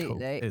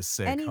 Absolutely. It's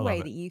sick. Any I love way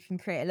it. that you can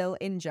create a little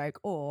in joke,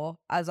 or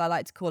as I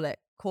like to call it,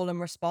 call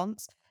and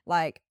response.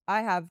 Like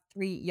I have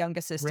three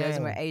younger sisters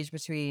and we're Really? aged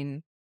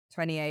between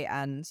 28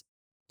 and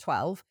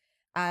 12.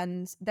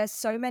 And there's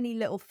so many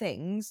little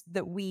things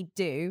that we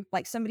do.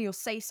 Like somebody will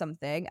say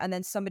something and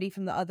then somebody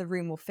from the other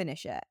room will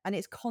finish it. And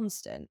it's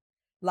constant.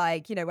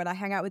 Like, when I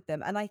hang out with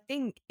them. And I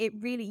think it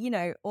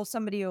really, or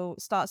somebody will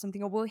start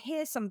something or we'll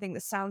hear something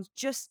that sounds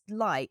just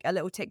like a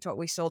little TikTok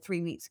we saw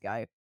 3 weeks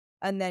ago.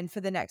 And then for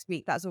the next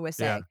week, that's all we're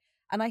Yeah. saying.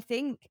 And I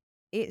think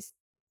it's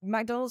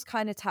McDonald's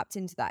kind of tapped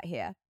into that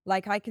here.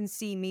 Like I can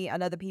see me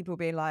and other people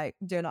being like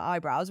doing our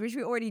eyebrows, which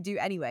we already do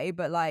anyway,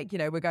 but like,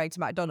 we're going to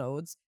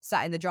McDonald's,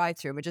 sat in the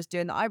drive-through and we're just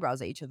doing the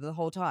eyebrows at each other the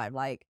whole time.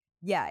 Like,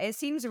 yeah, it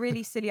seems a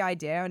really silly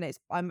idea and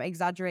I'm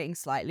exaggerating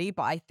slightly,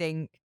 but I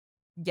think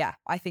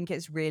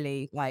it's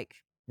really like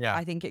Yeah.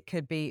 I think it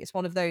could be it's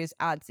one of those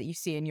ads that you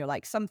see and you're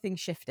like, something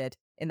shifted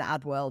in the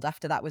ad world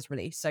after that was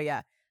released. So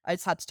yeah, I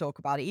just had to talk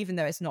about it, even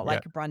though it's not Yeah.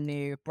 like a brand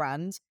new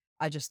brand.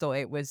 I just thought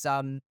it was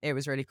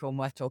really cool and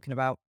worth talking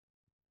about.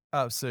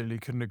 Absolutely,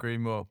 couldn't agree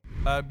more.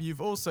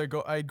 You've also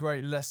got a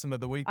great lesson of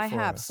the week I for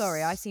have,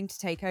 sorry, I us. seem to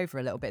take over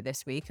a little bit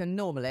this week, and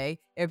normally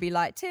it would be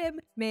like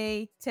Tim,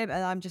 me, Tim,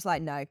 and I'm just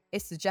like, no,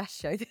 it's the Jess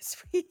show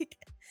this week.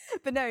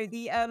 But no,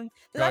 the Go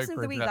lesson of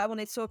for the it, week Jet. that I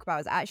wanted to talk about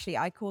is actually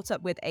I caught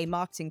up with a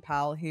marketing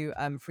pal who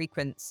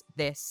frequents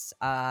this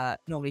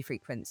normally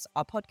frequents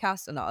our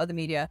podcast and our other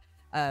media.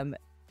 Um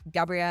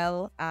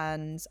Gabrielle,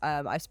 and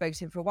I've spoken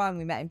to him for a while and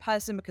we met in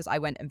person because I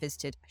went and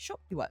visited a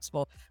shop he works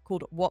for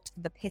called What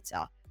the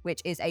Pitta,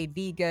 which is a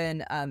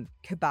vegan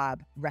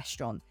kebab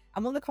restaurant.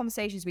 And one of the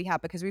conversations we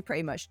had, because we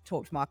pretty much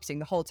talked marketing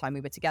the whole time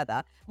we were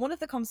together, one of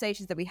the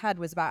conversations that we had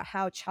was about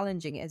how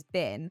challenging it has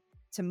been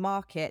to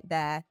market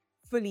their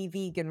fully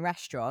vegan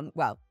restaurant,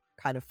 well,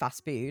 kind of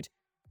fast food,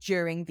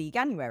 during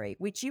Veganuary,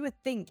 which you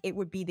would think it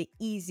would be the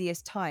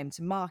easiest time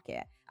to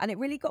market. And it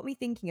really got me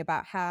thinking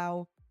about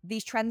how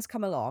these trends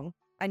come along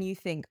and you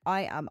think,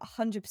 I am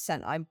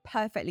 100%, I'm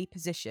perfectly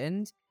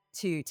positioned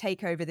to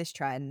take over this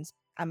trend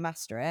and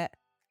master it.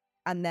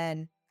 And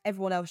then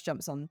everyone else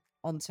jumps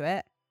onto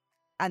it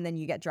and then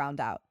you get drowned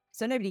out.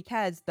 So nobody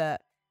cares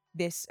that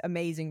this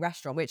amazing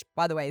restaurant, which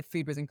by the way, the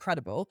food was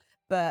incredible,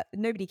 but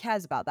nobody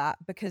cares about that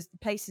because the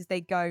places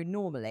they go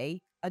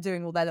normally are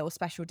doing all their little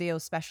special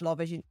deals, special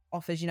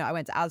offers. I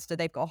went to Asda,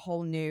 they've got a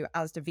whole new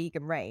Asda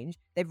vegan range.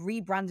 They've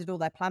rebranded all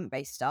their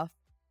plant-based stuff.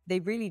 They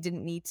really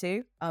didn't need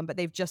to, but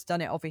they've just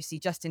done it obviously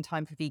just in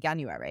time for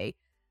Veganuary.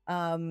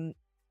 And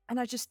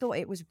I just thought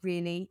it was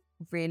really,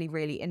 really,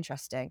 really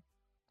interesting.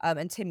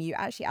 And Tim, you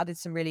actually added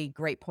some really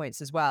great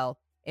points as well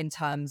in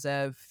terms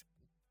of,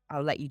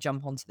 I'll let you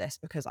jump onto this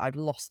because I've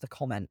lost the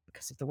comment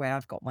because of the way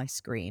I've got my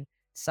screen.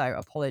 So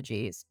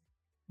apologies.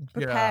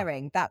 Yeah.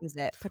 Preparing, that was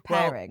it. Well,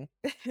 Preparing.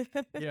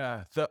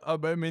 yeah. I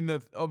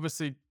mean,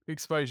 obviously,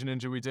 Exposure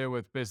Ninja, we deal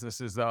with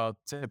businesses that are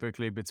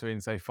typically between,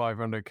 say,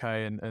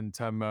 500K and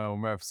 10 mil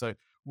rev. So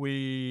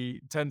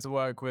we tend to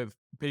work with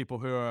people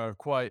who are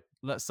quite,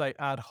 let's say,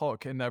 ad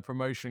hoc in their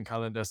promotion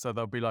calendar. So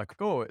they'll be like,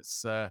 oh,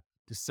 it's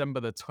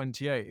December the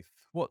 28th.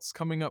 What's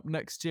coming up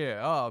next year?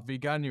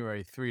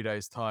 Veganuary, 3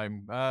 days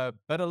time.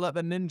 Better let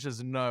the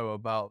ninjas know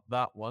about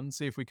that one.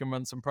 See if we can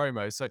run some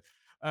promos. So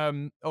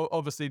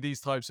obviously these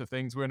types of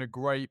things, we're in a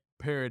great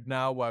period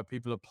now where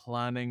people are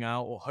planning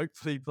out or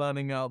hopefully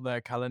planning out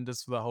their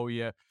calendars for the whole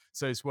year.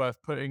 So it's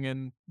worth putting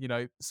in,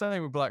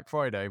 same with Black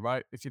Friday,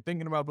 right? If you're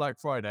thinking about Black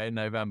Friday in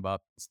November,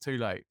 it's too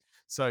late.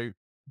 So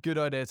good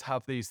idea to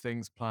have these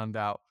things planned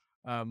out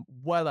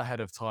well ahead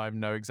of time,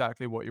 know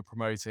exactly what you're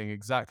promoting,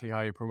 exactly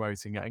how you're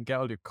promoting it, and get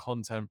all your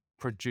content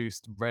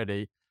produced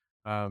ready,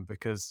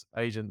 because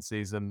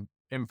agencies and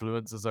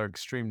influencers are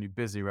extremely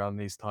busy around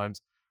these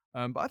times.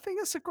 But I think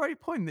that's a great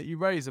point that you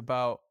raise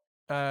about,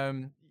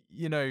 there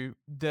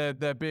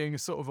being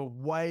sort of a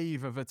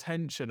wave of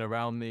attention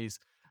around these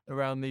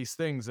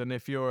things. And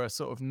if you're a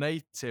sort of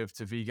native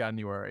to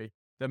Veganuary,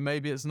 then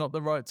maybe it's not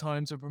the right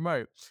time to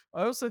promote.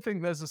 I also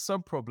think there's a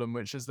sub problem,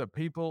 which is that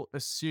people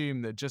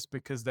assume that just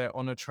because they're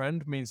on a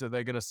trend means that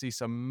they're going to see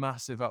some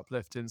massive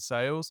uplift in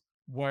sales.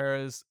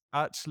 Whereas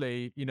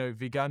actually,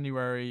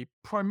 Veganuary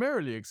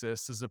primarily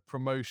exists as a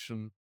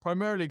promotion,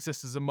 primarily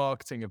exists as a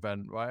marketing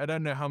event, right? I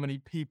don't know how many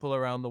people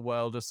around the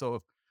world are sort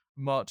of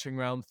marching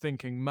around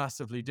thinking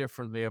massively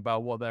differently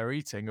about what they're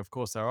eating. Of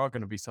course, there are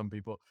going to be some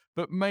people,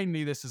 but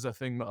mainly this is a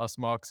thing that us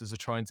marketers are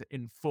trying to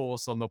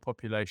enforce on the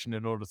population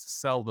in order to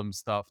sell them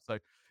stuff. So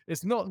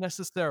it's not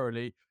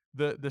necessarily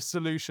the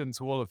solution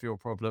to all of your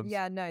problems.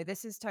 Yeah, no,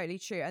 this is totally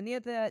true. And the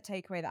other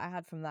takeaway that I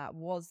had from that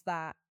was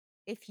that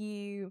if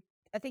you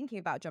are thinking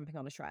about jumping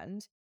on a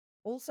trend,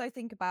 also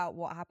think about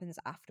what happens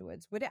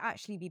afterwards. Would it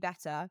actually be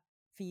better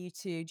for you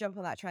to jump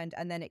on that trend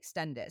and then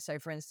extend it? So,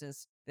 for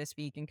instance, this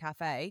vegan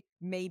cafe,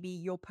 maybe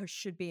your push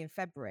should be in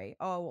February.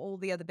 Oh, all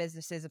the other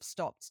businesses have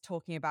stopped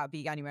talking about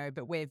Veganuary,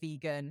 but we're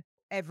vegan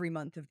every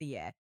month of the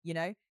year, you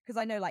know? Because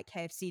I know like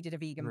KFC did a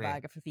vegan Yeah.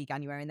 burger for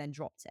Veganuary and then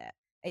dropped it.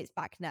 It's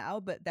back now,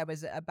 but there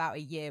was about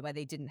a year where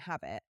they didn't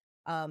have it.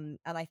 And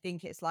I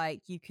think it's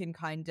like you can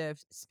kind of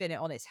spin it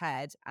on its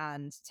head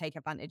and take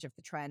advantage of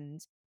the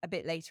trend a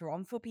bit later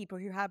on for people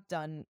who have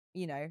done,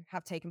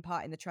 have taken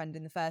part in the trend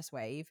in the first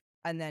wave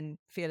and then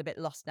feel a bit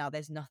lost now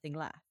there's nothing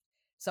left.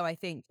 So I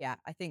think, yeah,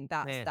 I think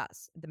Yeah.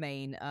 that's the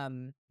main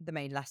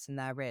lesson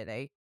there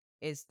really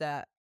is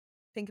that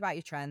think about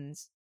your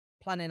trends,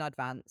 plan in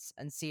advance,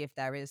 and see if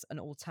there is an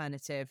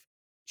alternative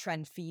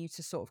trend for you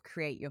to sort of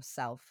create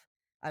yourself.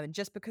 And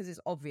just because it's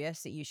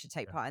obvious that you should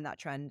take part in that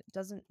trend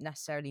doesn't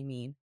necessarily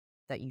mean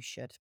that you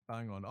should.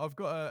 Hang on. I've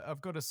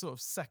got a sort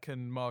of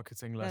second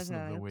marketing lesson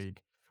of the Okay.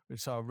 week,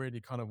 which I really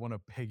kind of want to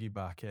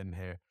piggyback in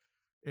here,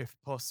 if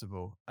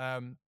possible.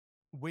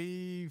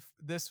 We've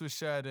this was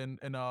shared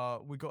in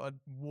our we got a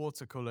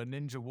water cooler,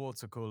 Ninja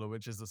water cooler,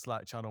 which is a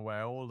Slack channel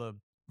where all the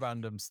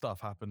random stuff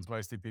happens,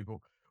 mostly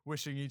people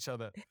wishing each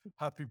other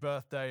happy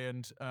birthday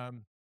and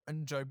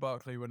Joe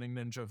Barkley winning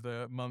Ninja of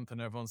the Month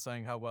and everyone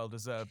saying how well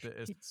deserved it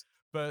is.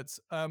 But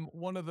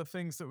one of the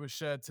things that was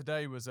shared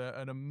today was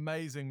an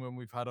amazing one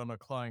we've had on a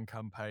client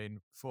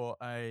campaign for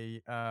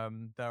there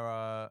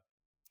are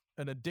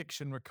an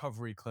addiction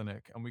recovery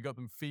clinic, and we got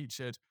them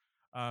featured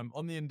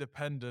on the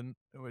Independent,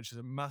 which is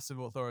a massive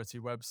authority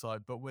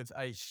website, but with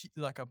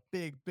like a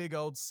big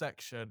old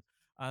section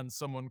and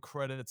someone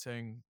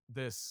crediting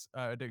this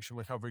addiction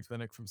recovery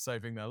clinic from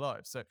saving their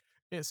lives. So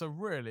it's a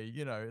really,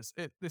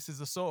 this is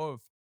a sort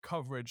of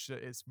coverage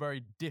that it's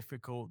very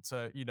difficult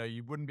to,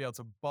 you wouldn't be able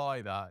to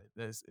buy that.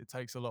 It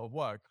takes a lot of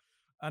work.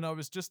 And I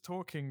was just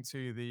talking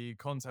to the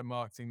content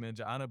marketing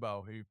ninja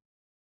Annabelle,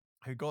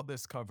 who got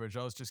this coverage.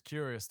 I was just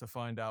curious to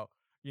find out,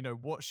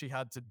 what she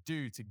had to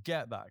do to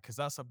get that, because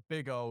that's a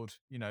big old,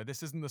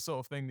 this isn't the sort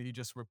of thing that you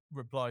just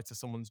reply to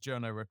someone's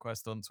journo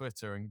request on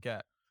Twitter and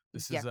get.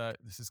 Yeah.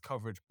 This is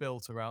coverage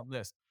built around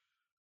this.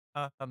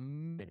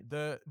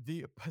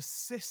 The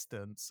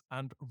persistence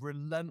and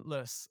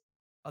relentless,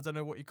 I don't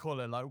know what you call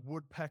it, like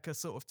woodpecker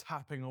sort of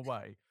tapping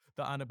away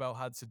that Annabelle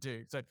had to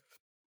do. So,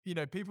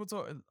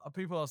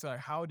 people ask like,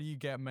 how do you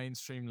get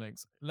mainstream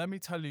links? Let me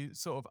tell you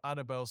sort of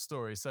Annabelle's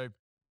story. So,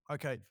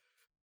 okay,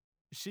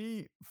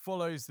 she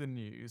follows the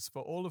news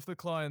for all of the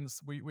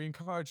clients. We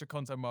encourage the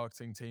content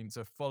marketing team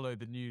to follow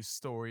the news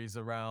stories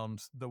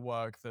around the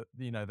work that,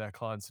 their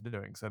clients are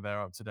doing. So they're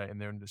up to date in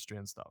their industry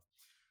and stuff.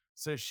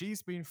 So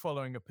she's been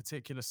following a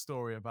particular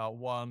story about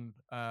one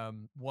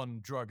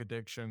drug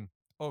addiction,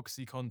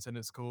 OxyContin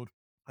it's called,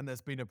 and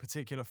there's been a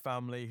particular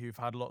family who've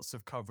had lots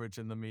of coverage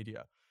in the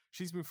media.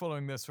 She's been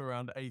following this for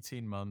around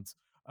 18 months.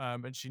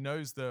 And she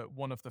knows that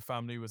one of the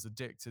family was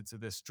addicted to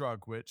this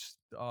drug, which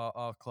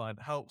our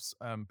client helps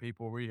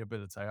people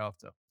rehabilitate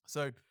after.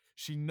 So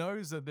she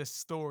knows that this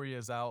story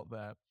is out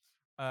there.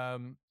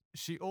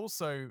 She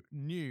also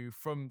knew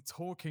from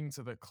talking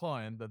to the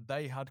client that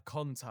they had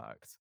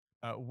contact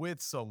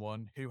with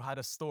someone who had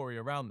a story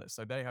around this.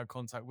 So they had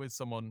contact with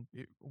someone,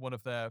 one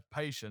of their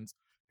patients,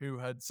 who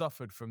had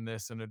suffered from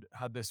this and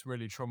had this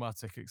really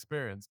traumatic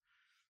experience.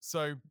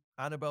 So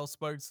Annabelle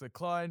spoke to the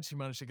client. She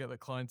managed to get the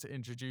client to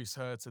introduce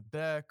her to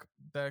their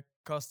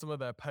customer,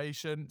 their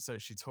patient. So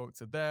she talked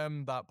to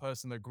them. That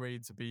person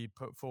agreed to be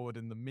put forward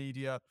in the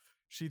media.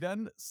 She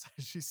then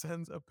she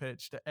sends a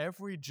pitch to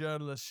every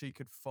journalist she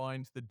could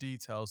find the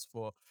details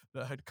for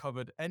that had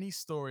covered any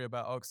story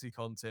about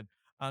OxyContin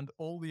and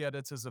all the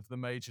editors of the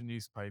major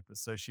newspapers.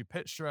 So she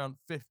pitched around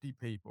 50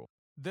 people.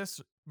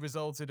 This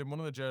resulted in one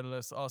of the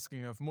journalists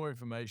asking her for more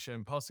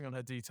information, passing on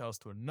her details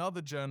to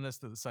another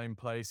journalist at the same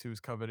place who was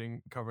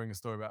covering a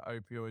story about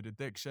opioid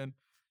addiction.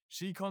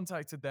 She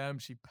contacted them,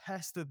 she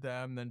pestered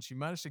them, then she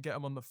managed to get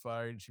them on the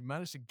phone. She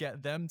managed to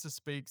get them to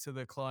speak to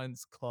the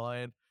client's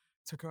client.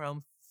 Took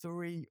around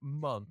 3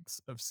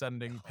 months of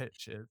sending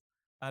pitches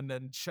and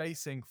then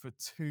chasing for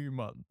 2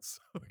 months.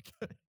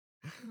 Okay.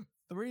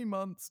 3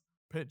 months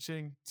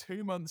pitching,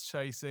 2 months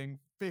chasing,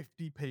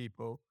 50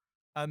 people.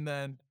 And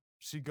then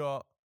she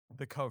got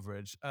the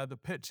coverage. The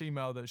pitch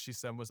email that she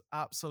sent was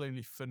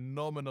absolutely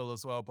phenomenal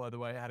as well, by the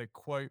way. It had a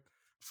quote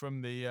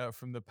from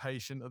the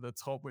patient at the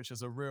top, which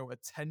is a real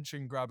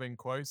attention grabbing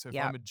quote. So if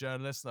Yeah. I'm a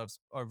journalist and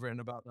I've written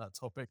about that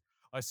topic,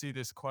 I see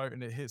this quote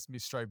and it hits me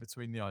straight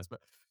between the eyes. But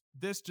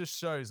this just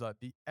shows like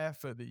the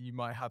effort that you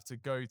might have to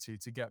go to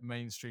get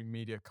mainstream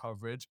media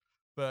coverage,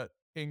 but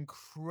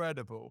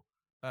incredible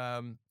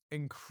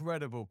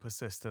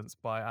persistence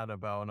by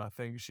Annabelle. And I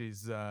think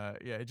she's,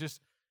 it just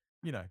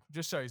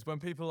shows when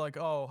people are like,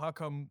 oh, how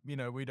come,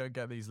 we don't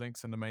get these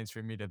links in the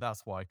mainstream media?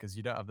 That's why, because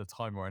you don't have the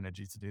time or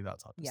energy to do that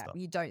type of Yeah, stuff.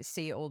 you don't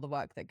see all the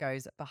work that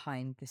goes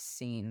behind the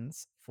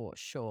scenes for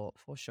sure,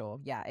 for sure.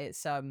 Yeah,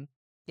 it's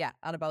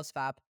Annabelle's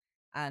fab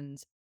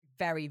and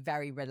very,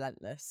 very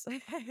relentless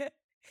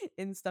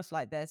in stuff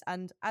like this.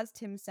 And as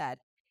Tim said,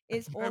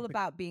 it's all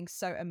about being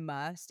so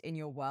immersed in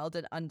your world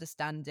and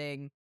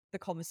understanding the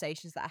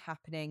conversations that are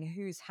happening,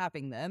 who's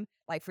having them.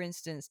 Like, for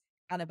instance,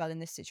 Annabelle in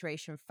this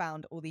situation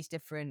found all these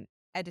different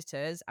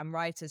editors and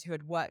writers who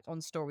had worked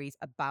on stories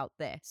about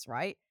this,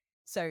 right?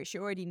 So she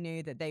already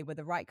knew that they were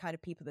the right kind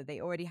of people, that they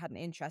already had an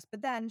interest.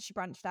 But then she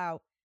branched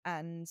out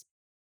and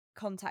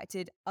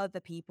contacted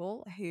other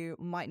people who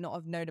might not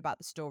have known about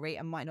the story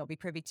and might not be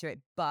privy to it,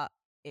 but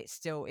it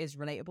still is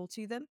relatable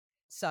to them.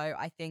 So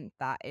I think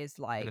that is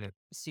like Brilliant.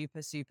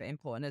 super, super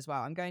important as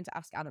well. I'm going to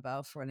ask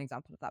Annabelle for an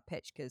example of that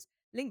pitch because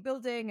link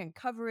building and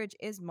coverage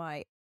is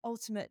my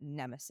ultimate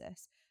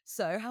nemesis.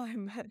 So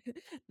I'm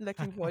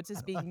looking forward to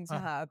speaking to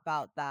her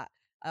about that.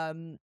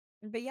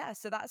 But yeah,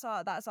 so that's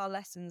our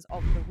lessons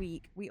of the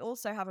week. We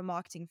also have a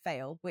marketing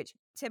fail, which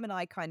Tim and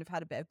I kind of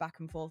had a bit of back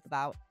and forth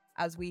about,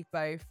 as we've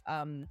both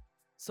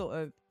sort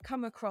of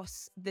come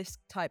across this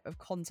type of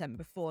content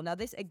before. Now,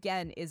 this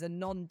again is a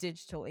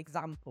non-digital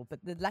example, but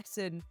the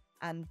lesson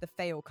and the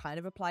fail kind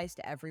of applies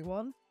to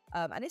everyone.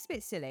 And it's a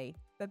bit silly,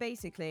 but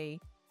basically,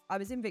 I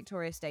was in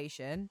Victoria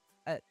Station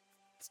at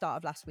start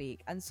of last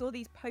week and saw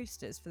these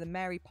posters for the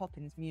Mary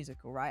Poppins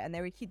musical, right? And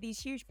there were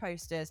these huge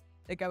posters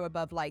that go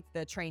above like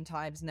the train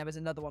times, and there was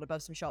another one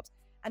above some shops.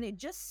 And it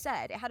just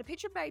said, it had a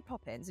picture of Mary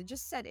Poppins. It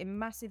just said in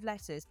massive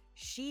letters,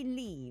 she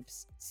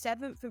leaves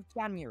 7th of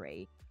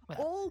January.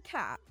 All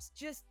caps,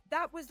 just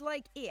that was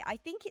like it. I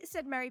think it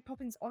said Mary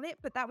Poppins on it,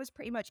 but that was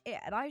pretty much it.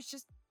 And I was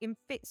just in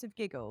fits of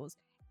giggles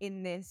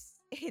in this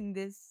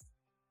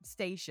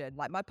station.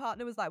 Like, my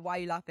partner was like, why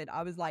are you laughing?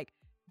 I was like,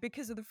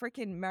 because of the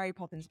freaking Mary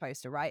Poppins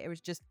poster, right? It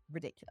was just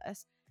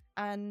ridiculous.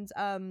 And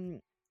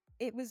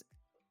it was,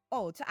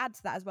 to add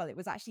to that as well, it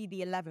was actually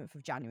the 11th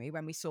of January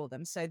when we saw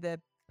them. So the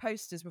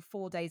posters were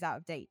 4 days out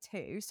of date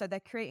too. So they're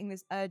creating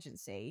this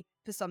urgency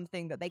for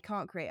something that they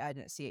can't create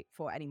urgency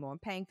for anymore,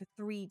 and paying for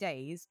 3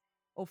 days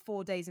or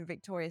 4 days in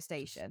Victoria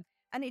Station.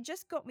 And it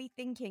just got me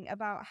thinking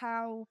about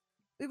how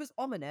it was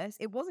ominous.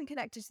 It wasn't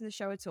connected to the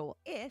show at all.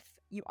 If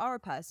you are a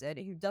person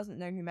who doesn't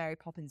know who Mary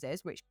Poppins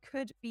is, which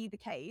could be the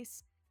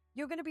case,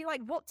 you're going to be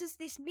like, what does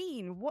this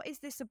mean? What is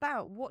this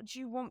about? What do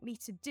you want me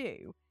to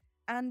do?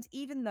 And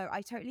even though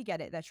I totally get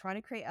it, they're trying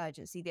to create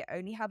urgency. They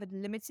only have a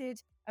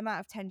limited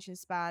amount of attention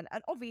span.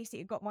 And obviously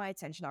it got my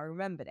attention. I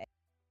remembered it.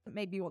 It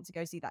made me want to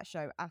go see that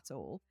show at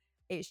all.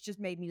 It's just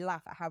made me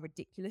laugh at how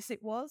ridiculous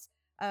it was.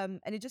 And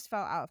it just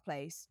felt out of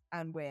place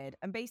and weird.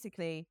 And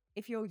basically,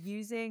 if you're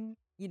using,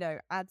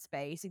 ad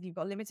space, if you've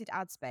got limited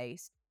ad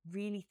space,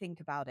 really think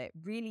about it.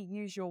 Really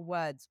use your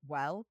words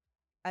well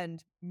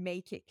and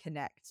make it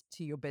connect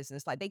to your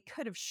business. Like, they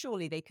could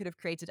have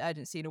created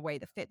urgency in a way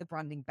that fit the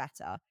branding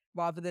better,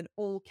 rather than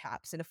all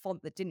caps in a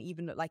font that didn't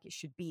even look like it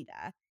should be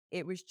there.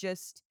 It was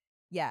just,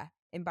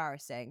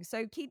 embarrassing.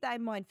 So keep that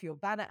in mind for your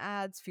banner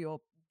ads, for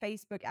your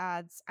Facebook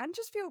ads, and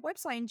just for your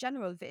website in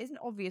general. If it isn't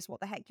obvious what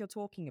the heck you're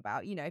talking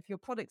about, if your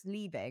product's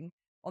leaving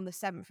on the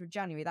 7th of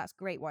January, that's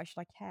great. Why should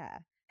I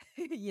care?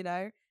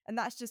 And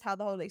that's just how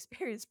the whole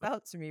experience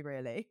felt to me,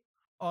 really.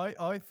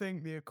 I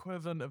think the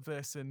equivalent of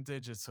this in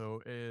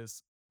digital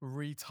is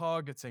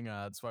retargeting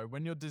ads, right?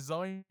 When you're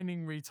designing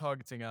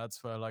retargeting ads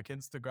for like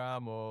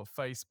Instagram or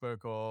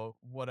Facebook or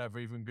whatever,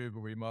 even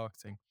Google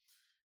remarketing,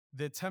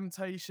 the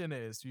temptation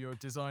is you're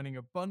designing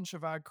a bunch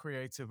of ad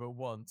creative at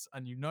once,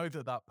 and you know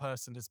that that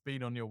person has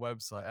been on your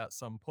website at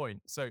some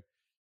point. So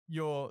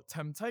your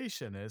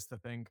temptation is to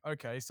think,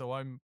 okay, so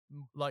I'm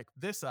like,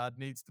 this ad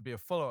needs to be a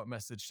follow-up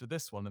message to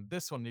this one, and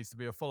this one needs to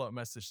be a follow-up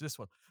message to this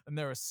one. And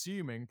they're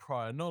assuming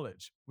prior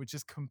knowledge, which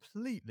is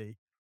completely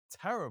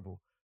terrible.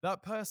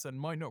 That person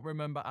might not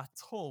remember at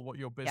all what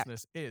your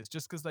business is.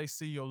 Just because they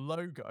see your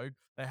logo,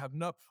 they have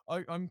no.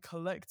 I'm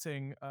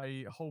collecting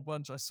a whole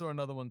bunch. I saw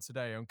another one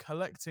today. I'm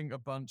collecting a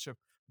bunch of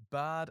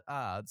bad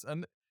ads,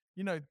 and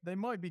they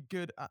might be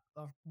good at,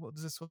 what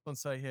does this one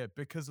say here?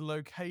 Because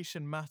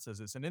location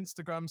matters. It's an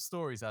Instagram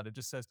stories ad. It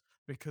just says,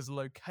 because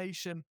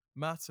location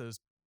matters,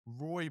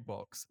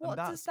 Roybox. What And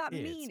does that's that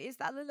it. mean? Is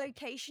that the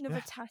location of a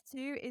Yeah.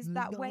 tattoo? Is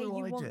that where No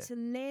you want idea. to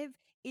live?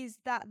 Is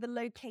that the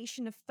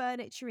location of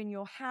furniture in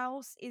your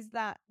house? Is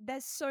that,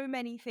 there's so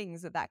many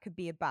things that could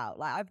be about.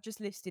 Like, I've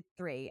just listed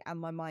 3 and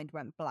my mind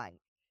went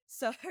blank.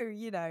 So,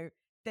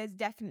 there's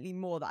definitely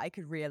more that I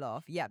could reel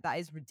off. Yeah, that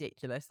is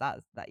ridiculous.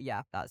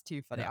 That's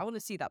too funny. Yeah. I want to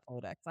see that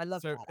folder because I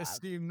love So that ad.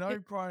 assume no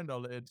prior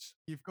knowledge.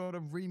 You've got to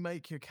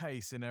remake your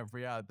case in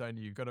every ad, don't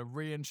you? You've got to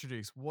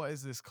reintroduce what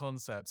is this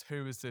concept?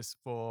 Who is this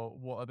for?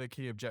 What are the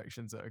key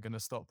objections that are going to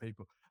stop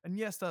people? And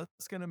yes,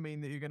 that's going to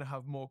mean that you're going to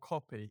have more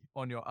copy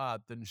on your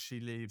ad than She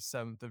Leaves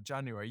 7th of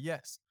January.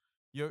 Yes,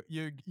 you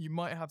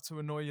might have to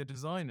annoy your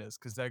designers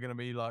because they're going to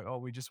be like, oh,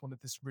 we just wanted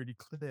this really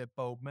clear,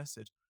 bold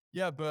message.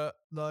 Yeah, but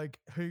like,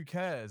 who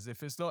cares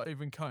if it's not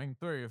even cutting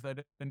through? If they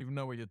don't even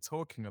know what you're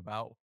talking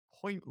about,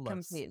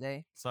 pointless.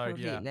 Completely. So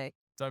yeah,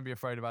 don't be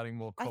afraid of adding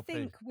more copy. I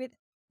think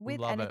with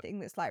Love it. anything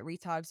that's like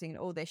retargeting and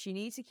all this, you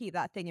need to keep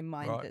that thing in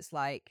mind Right. that's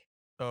like,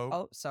 Oh,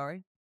 oh,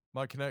 sorry.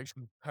 my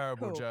connection's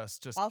terrible, Cool. Jess.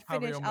 Just I'll carry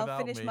finish. on I'll without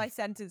finish me. my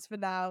sentence for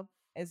now.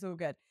 It's all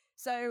good.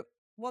 So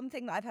one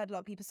thing that I've heard a lot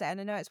of people say, and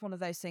I know it's one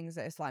of those things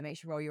that it's like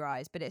makes you roll your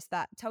eyes, but it's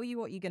that tell you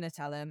what you're going to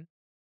tell him,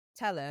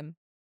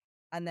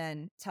 and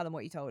then tell him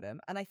what you told him.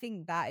 And I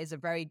think that is a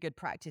very good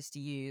practice to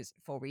use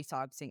for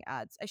retargeting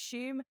ads.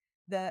 Assume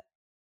that,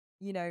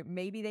 you know,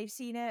 maybe they've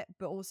seen it,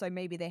 but also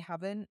maybe they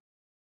haven't,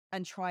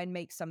 and try and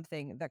make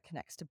something that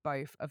connects to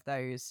both of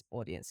those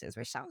audiences,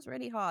 which sounds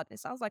really hard. It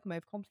sounds like I'm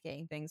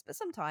overcomplicating things, but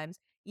sometimes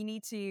you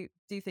need to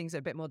do things that are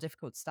a bit more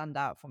difficult to stand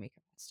out from your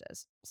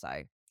competitors.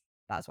 So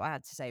that's what I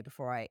had to say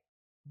before I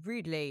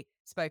rudely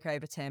spoke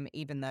over Tim,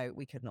 even though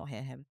we could not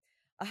hear him,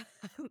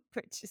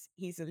 which is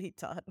easily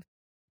done.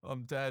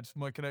 I'm dead.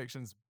 My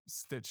connection's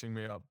stitching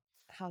me up.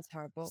 How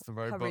terrible. It's the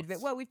How rude of it.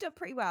 robots. Well, we've done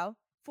pretty well.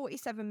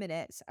 47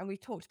 minutes, and we've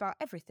talked about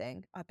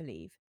everything, I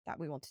believe, that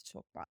we wanted to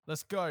talk about.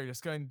 Let's go.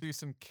 Let's go and do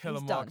some killer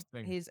He's done.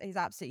 marketing. He's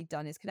absolutely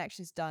done. His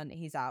connection's done.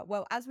 He's out.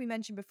 Well, as we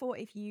mentioned before,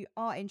 if you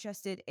are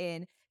interested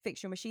in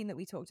Fix Your Machine that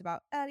we talked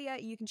about earlier,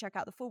 you can check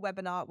out the full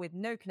webinar with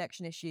no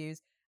connection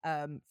issues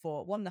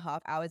for 1.5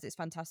 hours. It's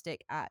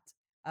fantastic at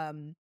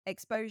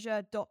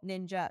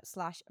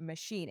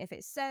exposure.ninja/machine. If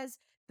it says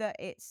that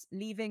it's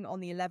leaving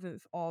on the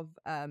 11th of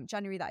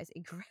January, that is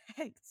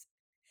incorrect.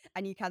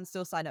 And you can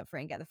still sign up for it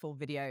and get the full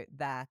video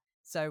there.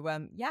 So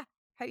yeah,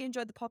 hope you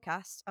enjoyed the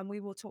podcast, and we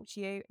will talk to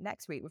you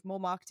next week with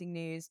more marketing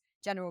news,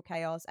 general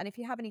chaos. And if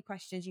you have any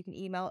questions, you can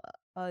email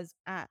us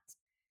at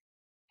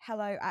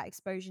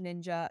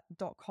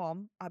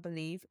hello@exposureninja.com, I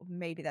believe.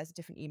 Maybe there's a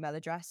different email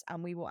address,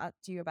 and we will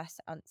do our best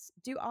to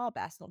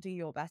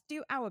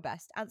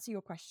answer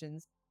your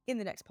questions in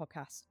the next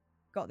podcast.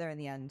 Got there in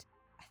the end.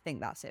 I think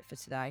that's it for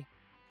today.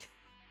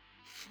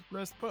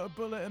 Let's put a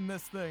bullet in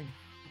this thing.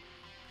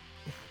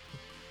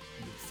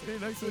 See you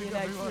next See you week,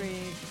 next everyone.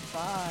 week.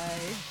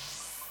 Bye.